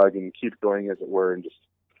under the rug and keep going, as it were, and just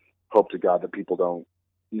hope to God that people don't,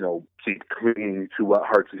 keep clinging to what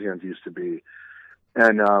Hearts and Hands used to be.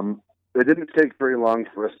 And it didn't take very long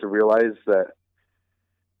for us to realize that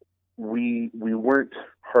we weren't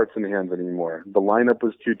Hearts and Hands anymore. The lineup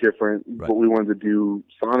was too different. Right. What we wanted to do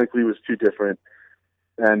sonically was too different.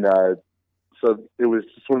 And so it was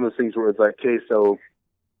just one of those things where it's like, okay, so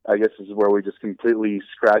I guess this is where we just completely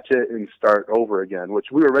scratch it and start over again, which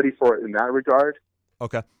we were ready for it in that regard.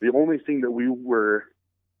 Okay. The only thing that we were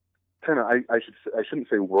kind of, I shouldn't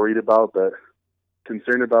say worried about, but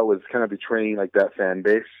concerned about was kind of betraying like that fan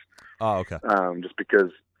base. Oh, okay. Just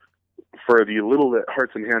because for the little that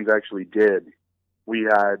Hearts and Hands actually did, we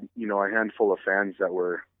had, a handful of fans that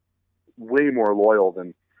were way more loyal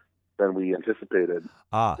than we anticipated.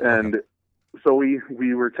 And so we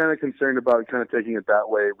were kind of concerned about kind of taking it that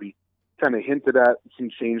way. We kind of hinted at some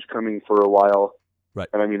change coming for a while. Right.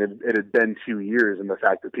 And I mean, it had been 2 years, and the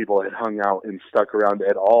fact that people had hung out and stuck around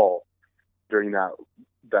at all during that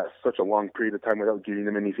such a long period of time without giving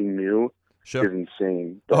them anything new Sure. is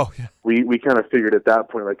insane. But yeah. we kind of figured at that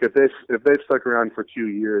point, like if they've stuck around for 2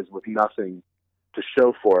 years with nothing to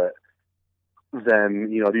show for it, then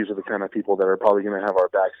these are the kind of people that are probably going to have our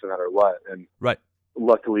backs no matter what. And Right.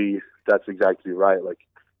 luckily, that's exactly right. Like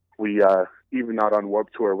we even not on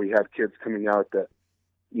Warped Tour, we had kids coming out that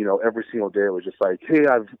every single day was just like, hey,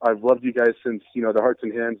 I've loved you guys since the Hearts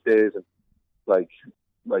and Hands days, and like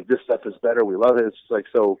this stuff is better. We love it. It's like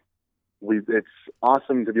so. It's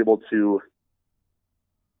awesome to be able to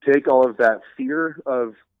take all of that fear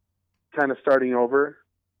of kind of starting over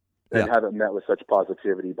and have it met with such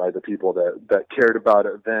positivity by the people that cared about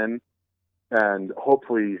it then, and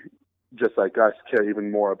hopefully, just like us, care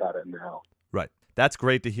even more about it now. Right. That's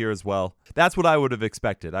great to hear as well. That's what I would have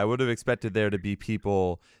expected. I would have expected there to be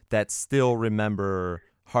people that still remember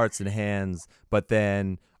Hearts and Hands, but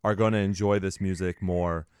then are going to enjoy this music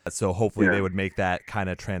more. So hopefully they would make that kind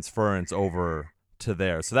of transference over to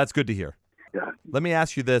there. So that's good to hear. Yeah. Let me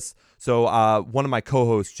ask you this. So one of my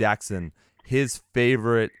co-hosts, Jackson, his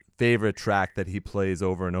favorite track that he plays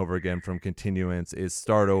over and over again from Continuance is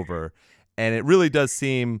Start Over. And it really does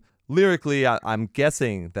seem, lyrically, I'm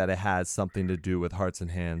guessing that it has something to do with Hearts and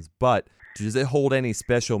Hands, but does it hold any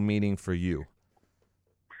special meaning for you?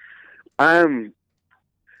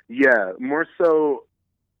 Yeah, more so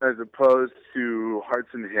as opposed to Hearts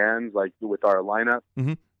and Hands, like with our lineup.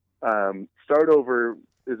 Mm-hmm. Start Over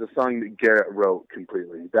is a song that Garrett wrote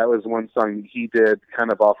completely. That was one song that he did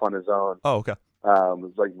kind of off on his own. Oh, okay. It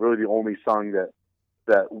was like really the only song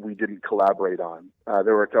that we didn't collaborate on.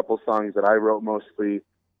 There were a couple songs that I wrote mostly,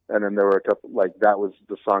 and then there were a couple, like that was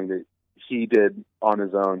the song that he did on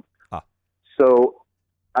his own. So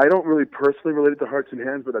I don't really personally relate it to Hearts and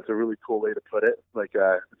Hands, but that's a really cool way to put it. Like,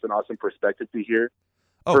 it's an awesome perspective to hear.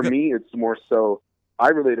 Oh, For good. me, it's more so, I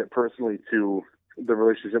relate it personally to the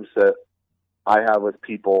relationships that I have with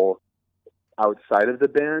people outside of the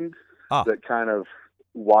band that kind of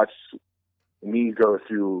watch me go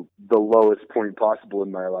through the lowest point possible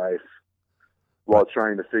in my life while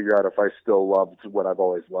trying to figure out if I still loved what I've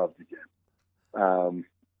always loved again.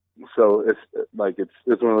 So it's like,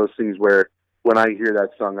 it's one of those things where when I hear that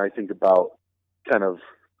song, I think about kind of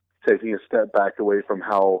taking a step back away from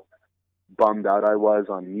how bummed out I was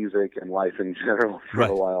on music and life in general for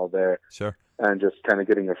a while there. Sure. And just kind of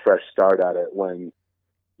getting a fresh start at it when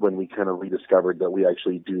we kind of rediscovered that we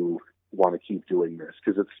actually do want to keep doing this.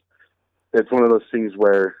 Because it's one of those things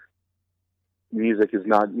where music is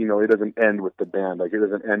not, it doesn't end with the band. Like, it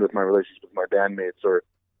doesn't end with my relationship with my bandmates or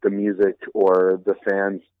the music or the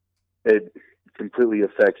fans. It completely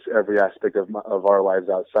affects every aspect of our lives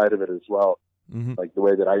outside of it as well. Mm-hmm. Like the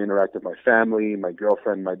way that I interact with my family, my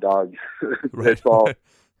girlfriend, my dog. Right.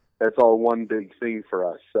 It's all one big thing for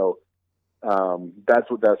us. So that's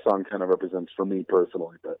what that song kind of represents for me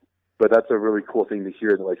personally. But that's a really cool thing to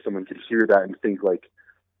hear, that like someone could hear that and think like,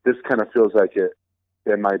 this kind of feels like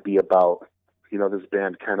it might be about, this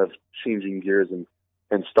band kind of changing gears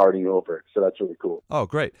and starting over. So that's really cool. Oh,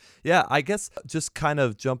 great. Yeah, I guess just kind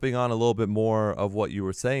of jumping on a little bit more of what you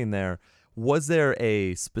were saying there, was there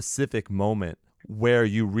a specific moment where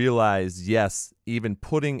you realized, yes, even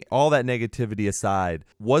putting all that negativity aside,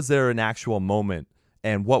 was there an actual moment,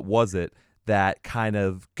 and what was it that kind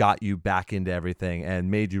of got you back into everything and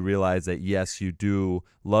made you realize that, yes, you do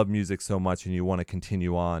love music so much and you want to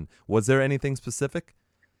continue on? Was there anything specific?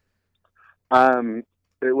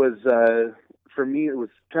 It was, for me, it was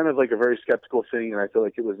kind of like a very skeptical thing, and I feel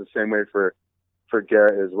like it was the same way for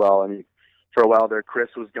Garrett as well. I mean, for a while there, Chris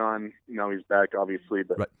was gone. Now he's back, obviously,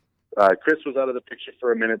 but Chris was out of the picture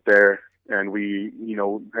for a minute there, and we,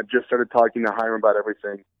 had just started talking to Hiram about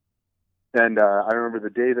everything. And I remember the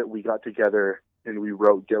day that we got together and we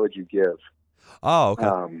wrote "Get What You Give." Oh,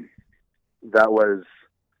 okay. That was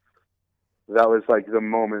like the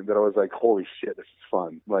moment that I was like, "Holy shit, this is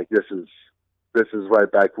fun! Like this is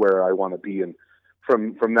right back where I want to be." And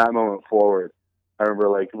from that moment forward, I remember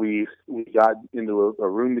like we got into a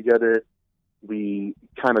room together. We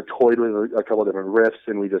kind of toyed with a couple of different riffs,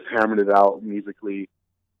 and we just hammered it out musically.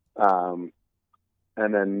 And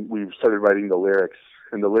then we started writing the lyrics,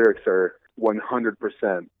 and the lyrics are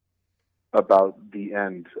 100% about the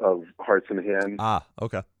end of Hearts and Hands. Ah,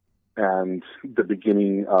 okay. And the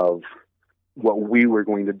beginning of what we were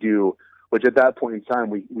going to do, which at that point in time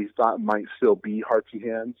we thought might still be Hearts and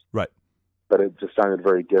Hands, Right. but it just sounded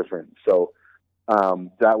very different. So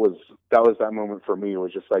that was that moment for me. It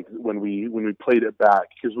was just like when we played it back,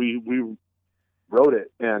 because we wrote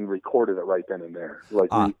it and recorded it right then and there.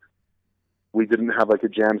 Like we didn't have like a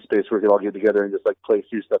jam space where we could all get together and just like play a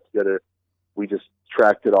few stuff together. We just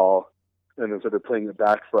tracked it all and then started playing it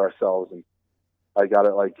back for ourselves. And I got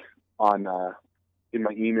it like on in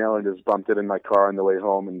my email and just bumped it in my car on the way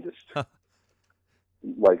home and just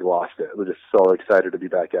like lost it. We're just so excited to be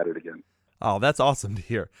back at it again. Oh, that's awesome to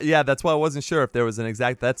hear. Yeah, that's why I wasn't sure if there was an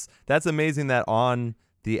exact. That's amazing that on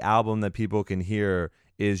the album that people can hear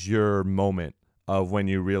is your moment of when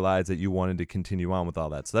you realized that you wanted to continue on with all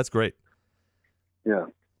that. So that's great. Yeah.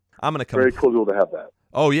 I'm gonna very cool to have that.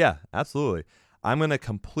 Oh yeah, absolutely. I'm gonna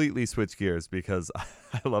completely switch gears because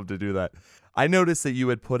I love to do that. I noticed that you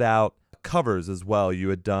had put out covers as well. You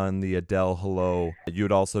had done the Adele "Hello." You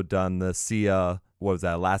had also done the Sia, what was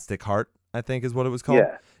that, Elastic Heart, I think is what it was called.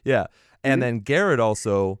 Yeah. And then Garrett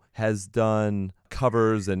also has done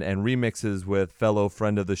covers and remixes with fellow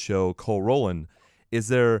friend of the show, Cole Rowland. Is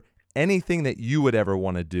there anything that you would ever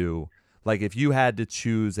want to do? Like if you had to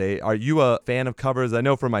choose are you a fan of covers? I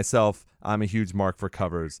know for myself, I'm a huge mark for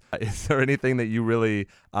covers. Is there anything that you really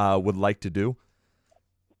would like to do?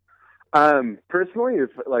 Personally,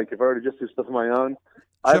 if I were to just do stuff on my own,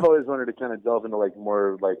 Sure. I've always wanted to kind of delve into like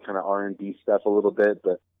more like kind of R&B stuff a little bit,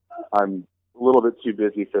 but I'm a little bit too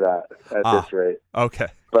busy for that at this rate. Okay.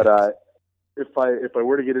 But if I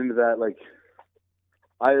were to get into that, like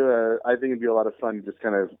I think it'd be a lot of fun to just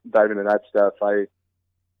kind of dive into that stuff.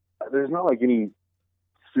 There's not like any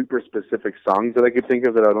super specific songs that I could think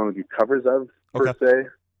of that I'd want to do covers of per se.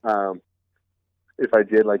 If I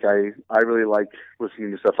did, like I really like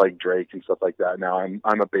listening to stuff like Drake and stuff like that. Now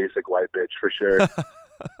I'm a basic white bitch for sure.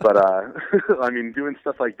 But I mean, doing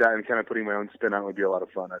stuff like that and kind of putting my own spin on it would be a lot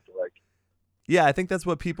of fun, I feel like. Yeah, I think that's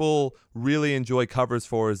what people really enjoy covers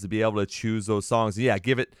for, is to be able to choose those songs. Yeah,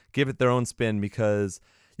 give it their own spin because,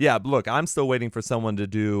 yeah, look, I'm still waiting for someone to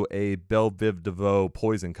do a Belle Biv DeVoe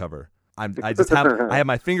Poison cover. I have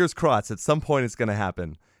my fingers crossed. At some point, it's going to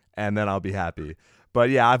happen, and then I'll be happy.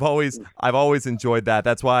 But yeah, I've always enjoyed that.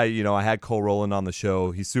 That's why I had Cole Rowland on the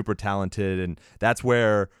show. He's super talented, and that's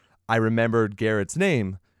where I remembered Garrett's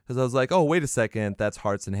name. Because I was like, oh, wait a second, that's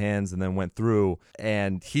Hearts and Hands, and then went through,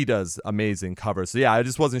 and he does amazing covers. So yeah, I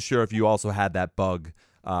just wasn't sure if you also had that bug,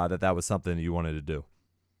 that was something you wanted to do.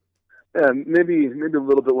 Yeah, maybe a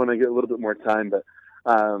little bit when I get a little bit more time, but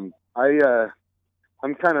I'm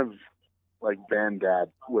kind of like band dad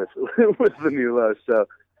with with the New Low, so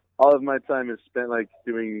all of my time is spent like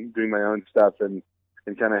doing my own stuff and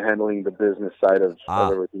kind of handling the business side of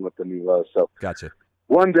everything with the New Low. So gotcha.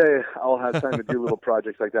 One day I'll have time to do little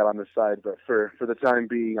projects like that on the side, but for the time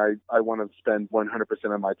being, I want to spend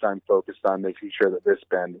 100% of my time focused on making sure that this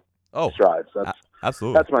band strives.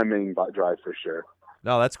 Absolutely. That's my main drive for sure.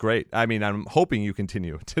 No, that's great. I mean, I'm hoping you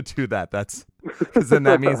continue to do that. That's because then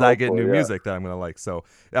that means I get new music that I'm going to like. So,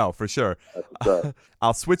 for sure.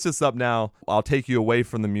 I'll switch this up now. I'll take you away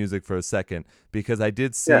from the music for a second because I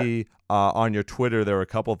did see on your Twitter there were a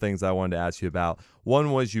couple things I wanted to ask you about.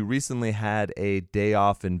 One was you recently had a day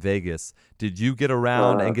off in Vegas. Did you get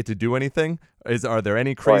around and get to do anything? Are there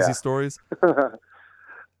any crazy stories? I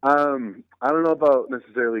don't know about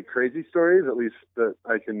necessarily crazy stories, at least that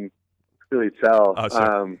I can really tell. Oh,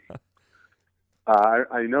 sure.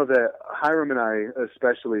 I know that Hiram and I,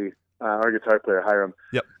 especially our guitar player Hiram,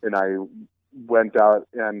 and I went out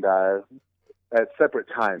and at separate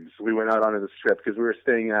times we went out onto the strip because we were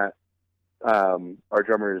staying at our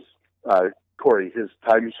drummer's Corey, his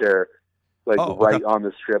timeshare, right on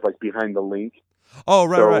the strip, like behind the link. Oh,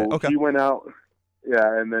 right, so right. Okay. He went out,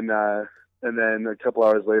 and then a couple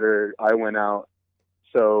hours later I went out.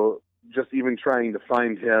 So just even trying to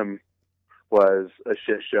find him was a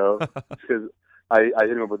shit show because I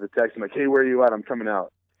hit him up with a text. I'm like, hey, where are you at? I'm coming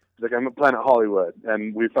out. He's like, I'm at Planet Hollywood.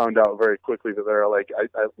 And we found out very quickly that there are like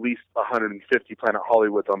at least 150 Planet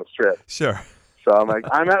Hollywoods on the Strip. Sure. So I'm like,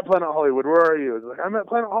 I'm at Planet Hollywood. Where are you? He's like, I'm at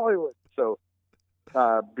Planet Hollywood. So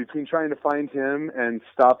between trying to find him and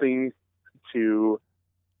stopping to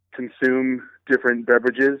consume different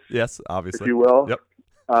beverages, Yes, obviously. if you will, Yep.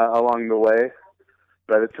 along the way,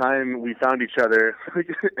 by the time we found each other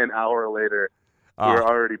an hour later, we were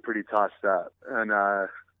already pretty tossed up. And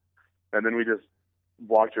then we just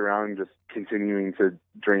walked around just continuing to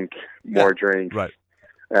drink more drinks Right.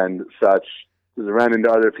 and such. Just ran into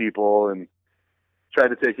other people and tried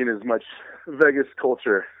to take in as much Vegas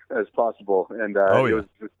culture as possible. And it was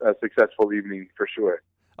a successful evening for sure.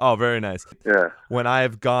 Oh, very nice. Yeah. When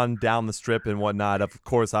I've gone down the Strip and whatnot, of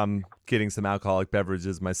course, I'm getting some alcoholic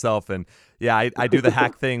beverages myself. And yeah, I do the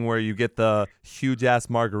hack thing where you get the huge ass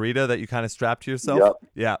margarita that you kind of strap to yourself. Yep.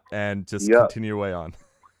 Yeah. And just Yep. continue your way on.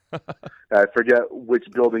 I forget which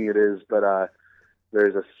building it is, but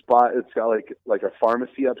there's a spot. It's got like a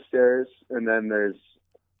pharmacy upstairs, and then there's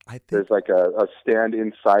like a stand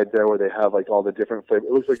inside there where they have like all the different flavors.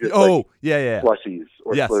 It looks like it's yeah. slushies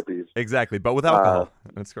or Yes, Slurpees. exactly, but with alcohol.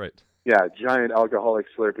 That's great. Yeah, giant alcoholic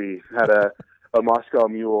Slurpee. Had a Moscow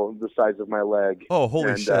Mule the size of my leg. Oh,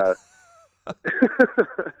 holy shit!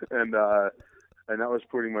 And that was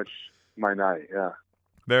pretty much my night. Yeah.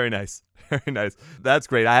 Very nice. Very nice. That's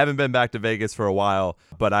great. I haven't been back to Vegas for a while,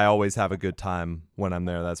 but I always have a good time when I'm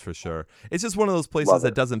there, that's for sure. It's just one of those places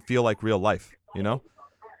that doesn't feel like real life, you know?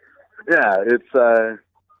 Yeah,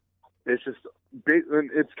 it's just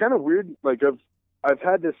it's kind of weird. Like I've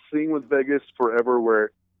had this thing with Vegas forever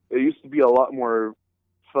where it used to be a lot more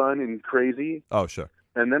fun and crazy. Oh, sure.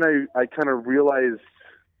 And then I kind of realized,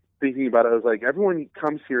 thinking about it, I was like, everyone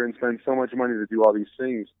comes here and spends so much money to do all these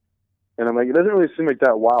things. And I'm like, it doesn't really seem like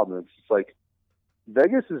that wild. And it's like,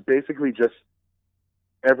 Vegas is basically just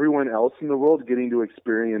everyone else in the world getting to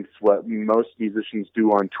experience what most musicians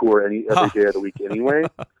do on tour every day of the week anyway.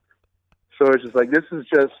 So it's just like, this is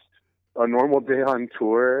just a normal day on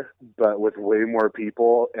tour, but with way more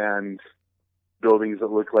people and buildings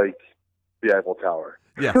that look like the Eiffel Tower.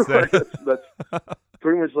 Yes. That's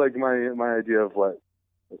pretty much like my idea of what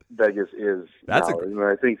Vegas is. That's now. And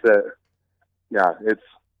I think that, yeah,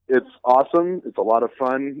 it's awesome. It's a lot of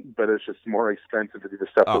fun, but it's just more expensive to do the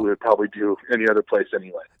stuff that we would probably do any other place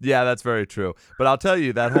anyway. Yeah, that's very true. But I'll tell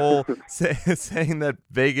you, that whole saying that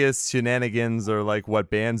Vegas shenanigans are like what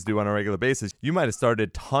bands do on a regular basis, you might have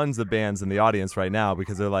started tons of bands in the audience right now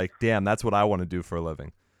because they're like, damn, that's what I want to do for a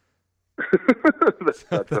living. That's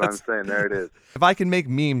what I'm saying. There it is. If I can make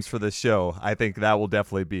memes for this show, I think that will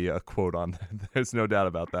definitely be a quote on there. There's no doubt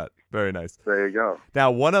about that. Very nice. There you go.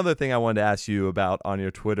 Now, one other thing I wanted to ask you about on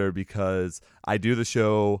your Twitter, because I do the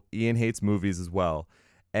show Ian Hates Movies as well.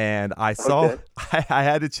 And I saw, I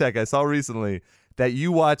had to check, I saw recently that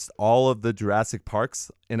you watched all of the Jurassic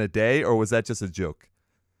Parks in a day, or was that just a joke?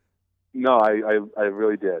 No, I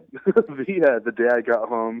really did. The day I got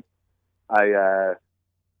home,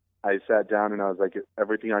 I sat down and I was like,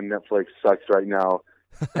 everything on Netflix sucks right now.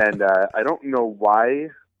 And I don't know why,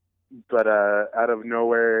 but out of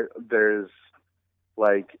nowhere, there's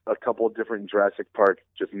like a couple of different Jurassic Park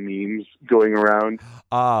just memes going around.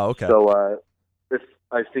 Ah, okay. So if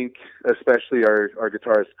I think especially our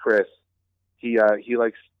guitarist Chris, he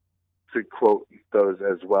likes to quote those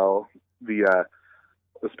as well.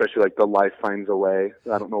 Especially like the life finds a way.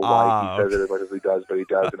 I don't know why he says it as much as he does, but he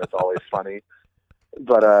does, and it's always funny.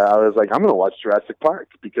 But I was like, I'm going to watch Jurassic Park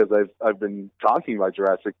because I've been talking about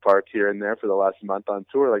Jurassic Park here and there for the last month on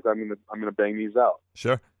tour. Like I'm gonna bang these out.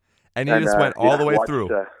 Sure. And you just went all the way through.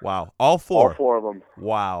 Wow. All four. All four of them.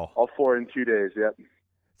 Wow. All four in 2 days. Yep.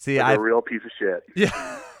 See, like a real piece of shit.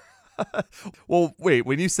 Yeah. Well, wait.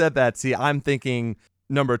 When you said that, see, I'm thinking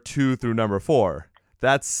number 2 through number 4.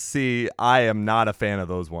 I am not a fan of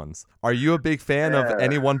those ones. Are you a big fan of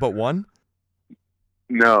any one but one?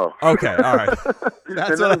 No. Okay, all right.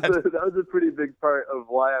 That was a pretty big part of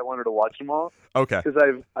why I wanted to watch them all. Okay. Because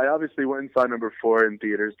I obviously went and saw number 4 in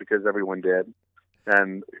theaters because everyone did,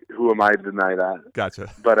 and who am I to deny that?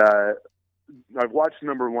 Gotcha. But I've watched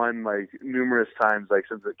number 1 like numerous times, like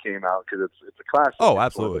since it came out, because it's a classic. Oh,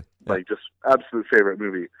 absolutely. Like just absolute favorite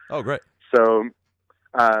movie. Oh, great. So,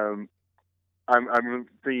 I'm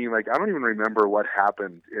thinking like I don't even remember what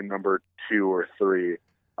happened in number 2 or 3.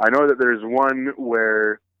 I know that there's one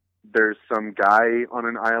where there's some guy on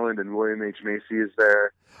an island and William H. Macy is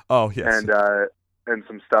there. Oh, yes. And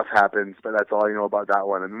some stuff happens, but that's all I know about that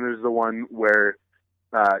one. And then there's the one where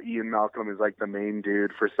Ian Malcolm is like the main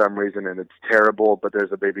dude for some reason, and it's terrible, but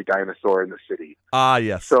there's a baby dinosaur in the city. Ah,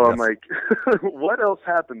 yes. So yes. I'm like, what else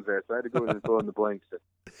happens there? So I had to go in and fill in the blanks.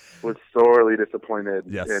 Was sorely disappointed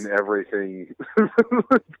Yes. in everything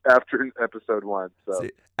after episode 1. So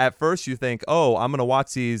See, at first you think, oh, I'm going to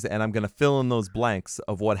watch these and I'm going to fill in those blanks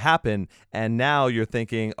of what happened. And now you're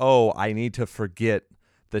thinking, oh, I need to forget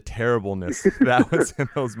the terribleness that was in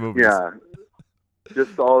those movies. yeah,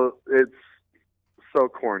 just it's so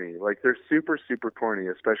corny. Like, they're super, super corny,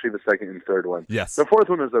 especially the second and third one. Yes. The fourth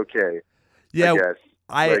one was okay. Yeah.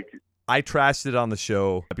 I guess. I trashed it on the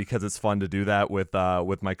show because it's fun to do that with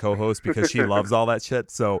my co-host because she loves all that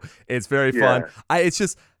shit. So it's very fun. It's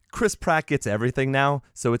just Chris Pratt gets everything now,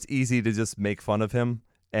 so it's easy to just make fun of him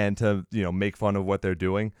and to make fun of what they're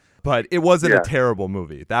doing. But it wasn't a terrible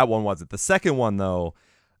movie. That one wasn't. The second one though,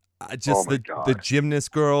 just the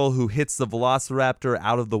gymnast girl who hits the Velociraptor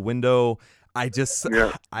out of the window. I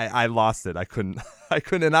lost it. I couldn't,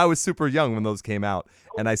 and I was super young when those came out,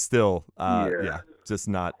 and I still, just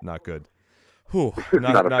not good. Whew,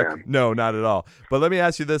 not a fan. No, not at all. But let me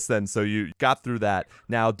ask you this then. So you got through that.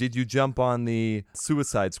 Now, did you jump on the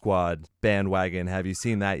Suicide Squad bandwagon? Have you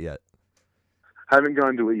seen that yet? Haven't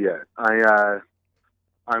gone to it yet.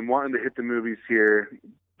 I'm wanting to hit the movies here,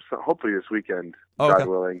 so hopefully this weekend, God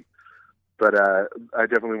willing. But I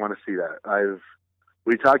definitely want to see that.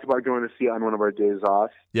 We talked about going to see it on one of our days off.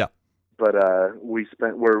 Yeah. But we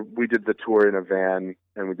did the tour in a van,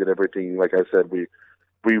 and we did everything. Like I said, we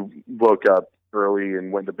woke up early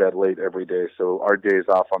and went to bed late every day. So our days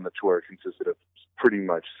off on the tour consisted of pretty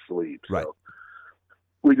much sleep. Right. So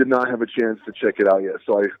we did not have a chance to check it out yet.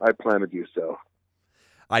 So I plan to do so.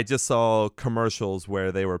 I just saw commercials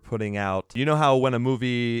where they were putting out, you know how when a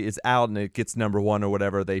movie is out and it gets number 1 or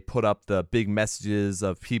whatever, they put up the big messages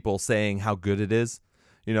of people saying how good it is.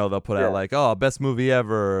 They'll put out like, oh, best movie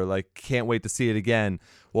ever, like, can't wait to see it again.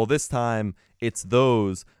 Well, this time it's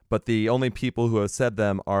those, but the only people who have said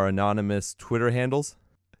them are anonymous Twitter handles.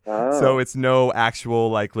 Oh. So it's no actual,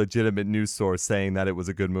 like, legitimate news source saying that it was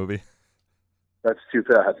a good movie. That's too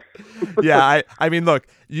bad. Yeah, I mean, look,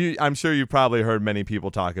 I'm sure you probably heard many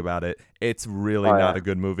people talk about it. It's really not a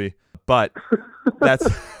good movie, but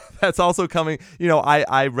that's also coming.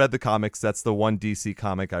 I read the comics. That's the one DC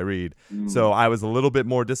comic I read. So I was a little bit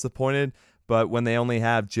more disappointed, but when they only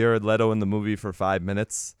have Jared Leto in the movie for 5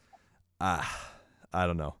 minutes, I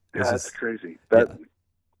don't know. That's crazy.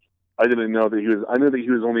 I didn't know that he was. I knew that he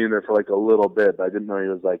was only in there for like a little bit, but I didn't know he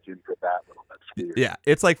was like in for that little bit. Weird. Yeah,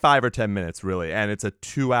 it's like 5 or 10 minutes really, and it's a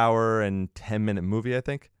 2-hour and 10-minute movie, I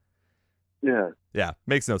think. Yeah,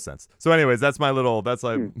 makes no sense. So, anyways, that's my little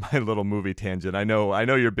movie tangent. I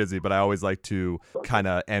know you're busy, but I always like to kind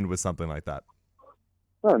of end with something like that.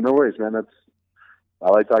 Oh, no worries, man. I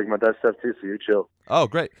like talking about that stuff too. So you're chill. Oh,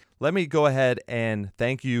 great. Let me go ahead and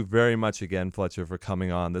thank you very much again, Fletcher, for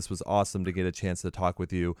coming on. This was awesome to get a chance to talk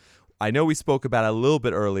with you. I know we spoke about it a little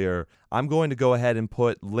bit earlier. I'm going to go ahead and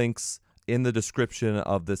put links in the description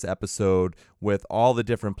of this episode with all the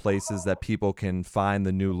different places that people can find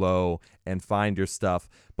the New Low and find your stuff.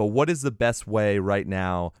 But what is the best way right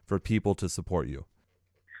now for people to support you?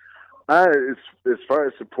 As far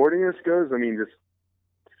as supporting us goes, I mean, just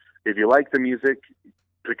if you like the music,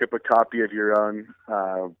 pick up a copy of your own.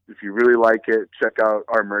 If you really like it, check out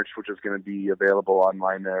our merch, which is going to be available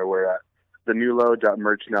online there. We're at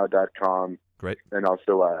thenewlow.merchnow.com. Great. And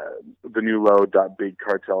also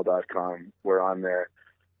thenewlow.bigcartel.com. We're on there.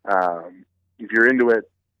 If you're into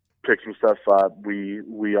it, pick some stuff up.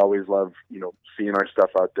 We always love, seeing our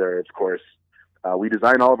stuff out there, of course. We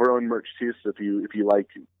design all of our own merch too, so if you like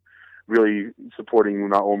really supporting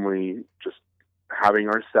not only just having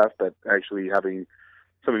our stuff, but actually having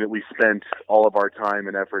something that we spent all of our time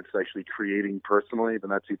and efforts actually creating personally,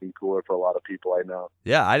 then that's even cooler for a lot of people I know.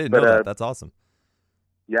 Yeah, I didn't know that. That's awesome.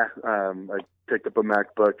 Yeah, I picked up a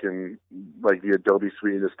MacBook and like the Adobe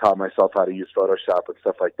Suite and just taught myself how to use Photoshop and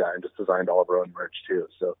stuff like that, and just designed all of our own merch too.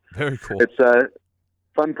 So very cool. It's a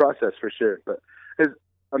fun process for sure. But the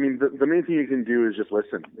main thing you can do is just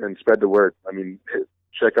listen and spread the word. I mean,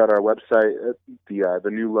 check out our website,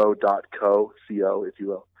 thenewlow.co, C-O, if you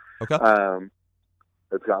will. Okay.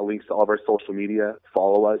 It's got links to all of our social media.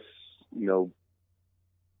 Follow us. Come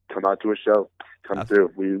out to a show. Come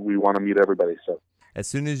through. We want to meet everybody. So as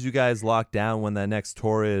soon as you guys lock down when that next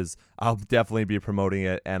tour is, I'll definitely be promoting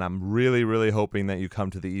it, and I'm really, really hoping that you come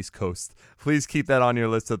to the East Coast. Please keep that on your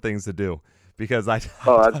list of things to do, because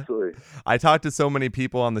absolutely. I talked to so many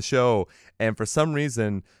people on the show, and for some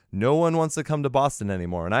reason, no one wants to come to Boston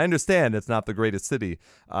anymore. And I understand it's not the greatest city,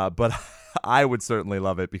 but I would certainly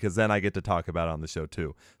love it because then I get to talk about it on the show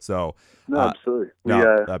too. So, No, absolutely.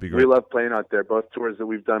 that'd be great. We love playing out there. Both tours that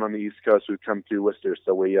we've done on the East Coast, we've come through Worcester.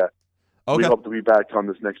 So we Okay. hope to be back on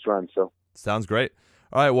this next run. So Sounds great.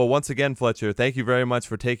 All right. Well, once again, Fletcher, thank you very much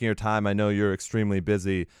for taking your time. I know you're extremely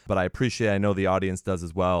busy, but I know the audience does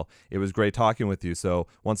as well. It was great talking with you. So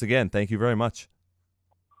once again, thank you very much.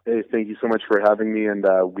 hey, thank you so much for having me, and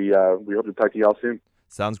we hope to talk to you all soon.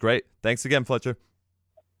 Sounds great. Thanks again, Fletcher.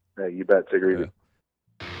 Hey, you bet. Take it easy.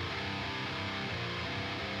 Yeah.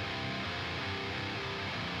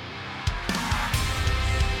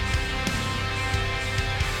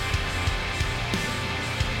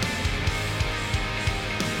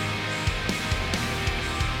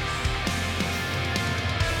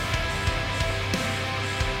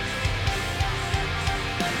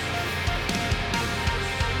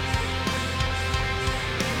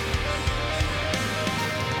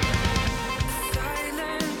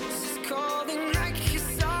 Silence is calling like a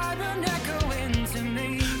siren echoing to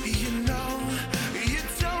me. You know, you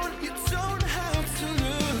don't have to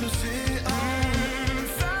lose it. I'm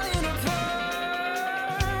falling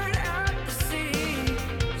apart at the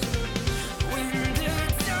seams. When the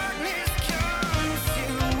darkness comes,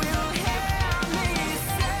 you will hear me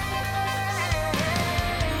say,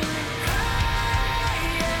 I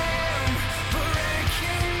am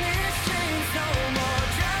breaking these chains, no more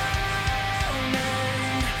drowning,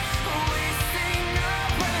 wasting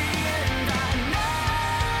away, and I know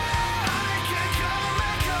I can come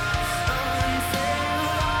back up until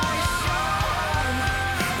I show,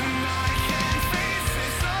 and I can face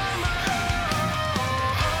this on my own.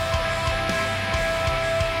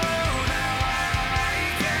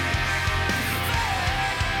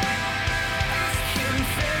 Can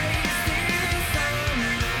face this on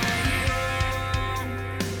my own.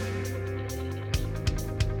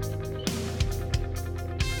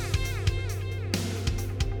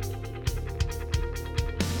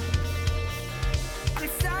 I'm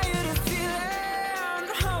tired of feeling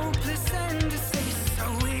hopeless and deceased so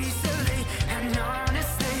easily, and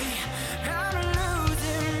honestly, I'm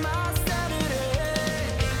losing my sanity.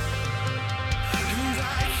 And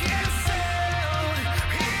I can't sail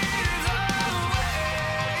either way.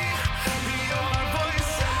 Your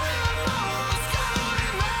voice almost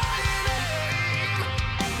calling my name.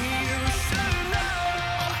 You should know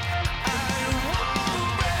I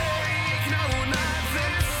won't break, no, not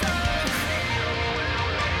this time.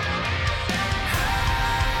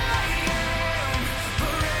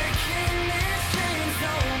 Breaking these chains,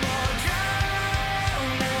 no more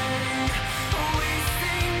drowning,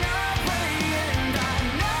 wasting away, and I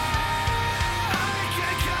know I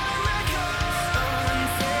can come back up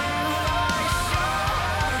until I show,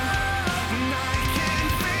 and I can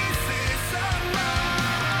face this on my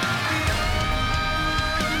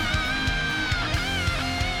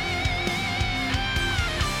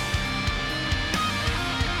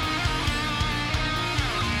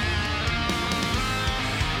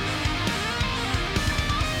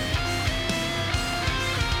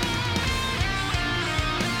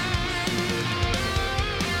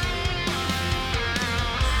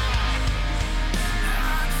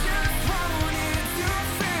just wanted to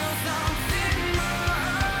feel something more.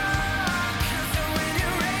 'Cause when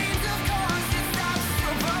it rains, of course it starts to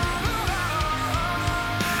pour.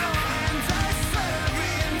 And I swear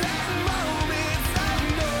in that moment I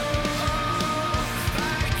know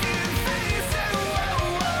I can face it what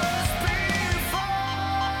was before.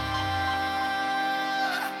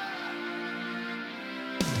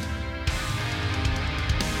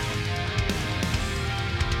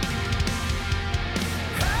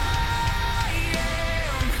 I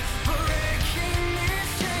am breaking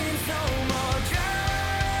these chains, no more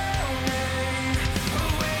drowning,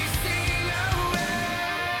 wasting away.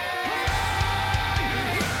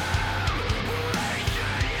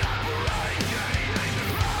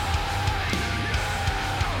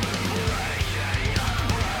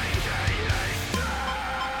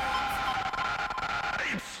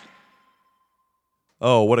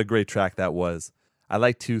 Oh, what a great track that was. I'd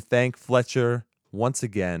like to thank Fletcher once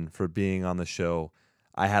again for being on the show.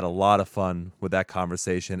 I had a lot of fun with that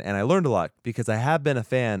conversation, and I learned a lot because I have been a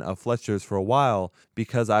fan of Fletcher's for a while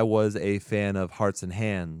because I was a fan of Hearts and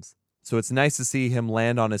Hands. So it's nice to see him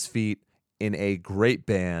land on his feet in a great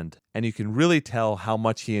band, and you can really tell how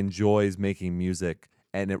much he enjoys making music,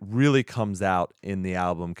 and it really comes out in the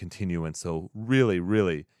album Continuance. So really,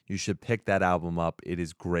 really, you should pick that album up. It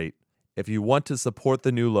is great. If you want to support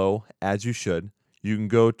the New Low, as you should, you can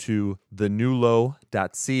go to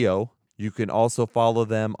thenewlow.co. You can also follow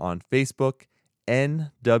them on Facebook,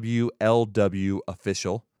 NWLW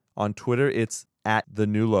Official. On Twitter, it's at The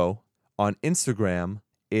New Low. On Instagram,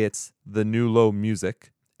 it's The New Low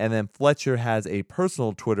Music. And then Fletcher has a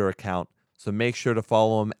personal Twitter account, so make sure to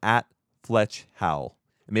follow him at Fletch Howell.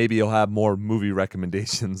 Maybe he'll have more movie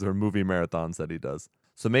recommendations or movie marathons that he does.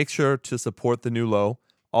 So make sure to support The New Low.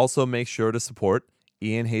 Also make sure to support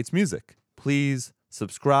Ian Hates Music. Please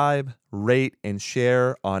subscribe, rate, and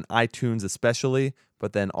share on iTunes especially,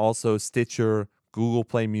 but then also Stitcher, Google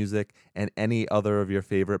Play Music, and any other of your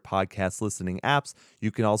favorite podcast listening apps.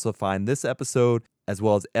 You can also find this episode as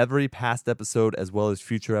well as every past episode as well as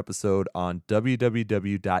future episode on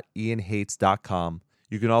www.ianhates.com.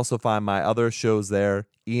 You can also find my other shows there,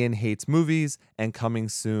 Ian Hates Movies, and coming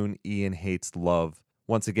soon, Ian Hates Love.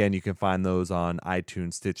 Once again, you can find those on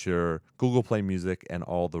iTunes, Stitcher, Google Play Music, and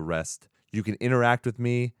all the rest. You can interact with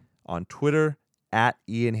me on Twitter at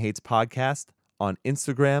Ian Hates Podcast, on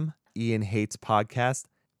Instagram, Ian Hates Podcast,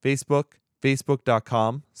 Facebook,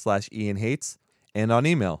 facebook.com/Ian Hates, and on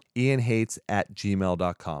email,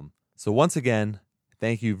 ianhates@gmail.com. So once again,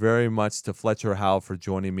 thank you very much to Fletcher Howell for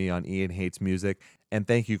joining me on Ian Hates Music, and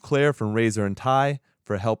thank you, Claire from Razor and Tie,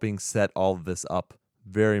 for helping set all of this up.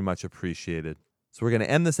 Very much appreciated. So we're going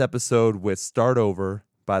to end this episode with Start Over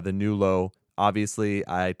by The New Low. Obviously,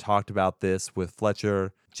 I talked about this with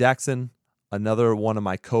Fletcher Jackson, another one of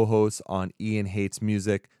my co-hosts on Ian Hates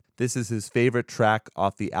Music. This is his favorite track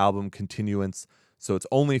off the album Continuance, so it's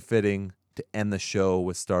only fitting to end the show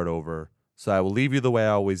with Start Over. So I will leave you the way I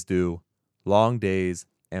always do. Long days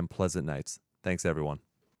and pleasant nights. Thanks, everyone.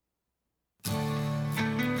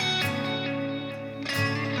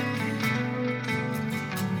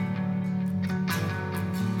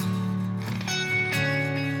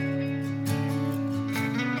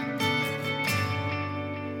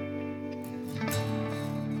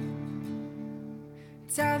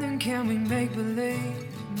 Darling, can we make believe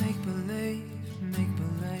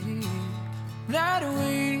that we are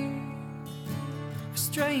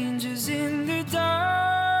strangers in the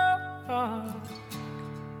dark?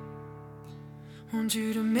 Want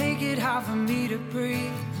you to make it hard for me to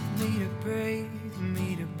breathe, me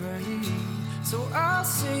to breathe. So I'll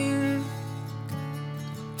sing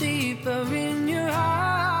deeper in your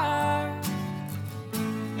heart.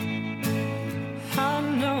 I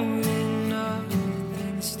know that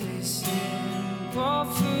nothing stays simple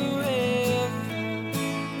forever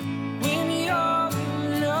when you're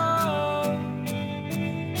alone.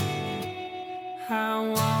 I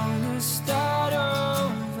wanna start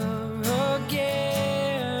over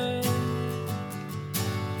again.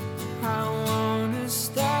 I wanna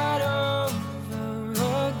start over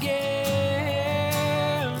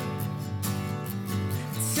again.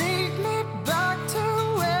 Take me back to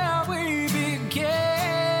where we began.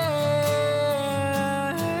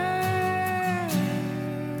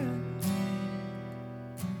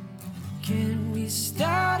 Can we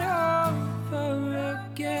start over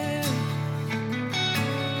again?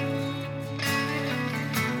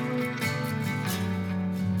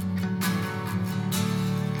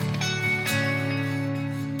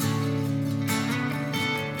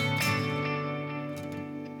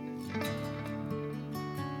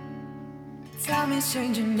 Time is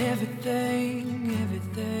changing everything.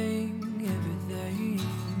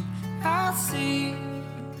 I see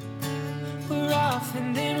we're off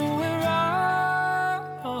and then we're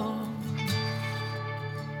on.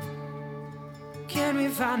 Can we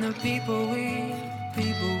find the people we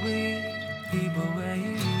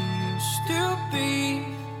used to be?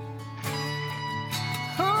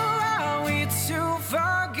 Or are we too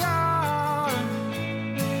far gone?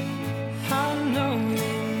 I know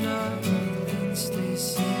that nothing stays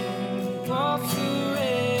simple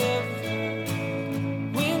forever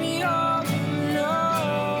when you're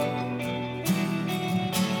alone.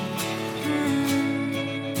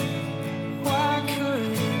 Why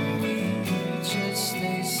couldn't we just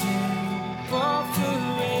stay simple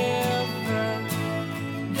forever?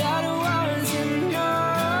 That was enough.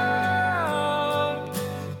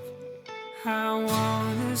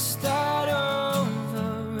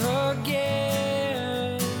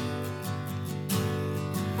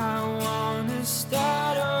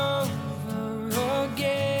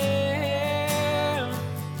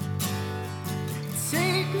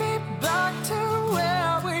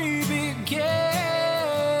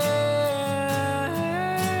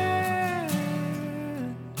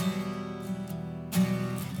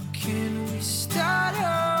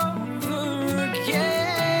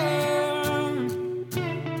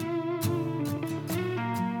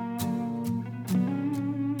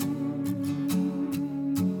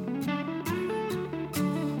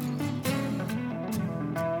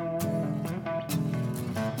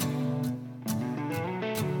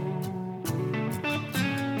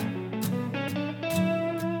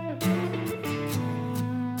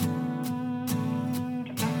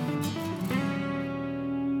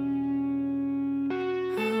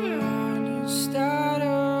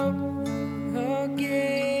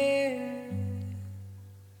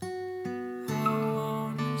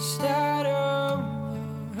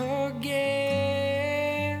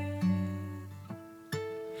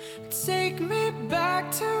 Take me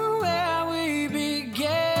back to where we began.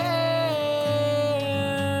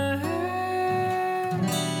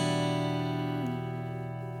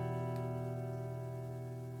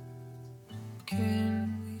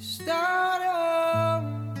 Can we start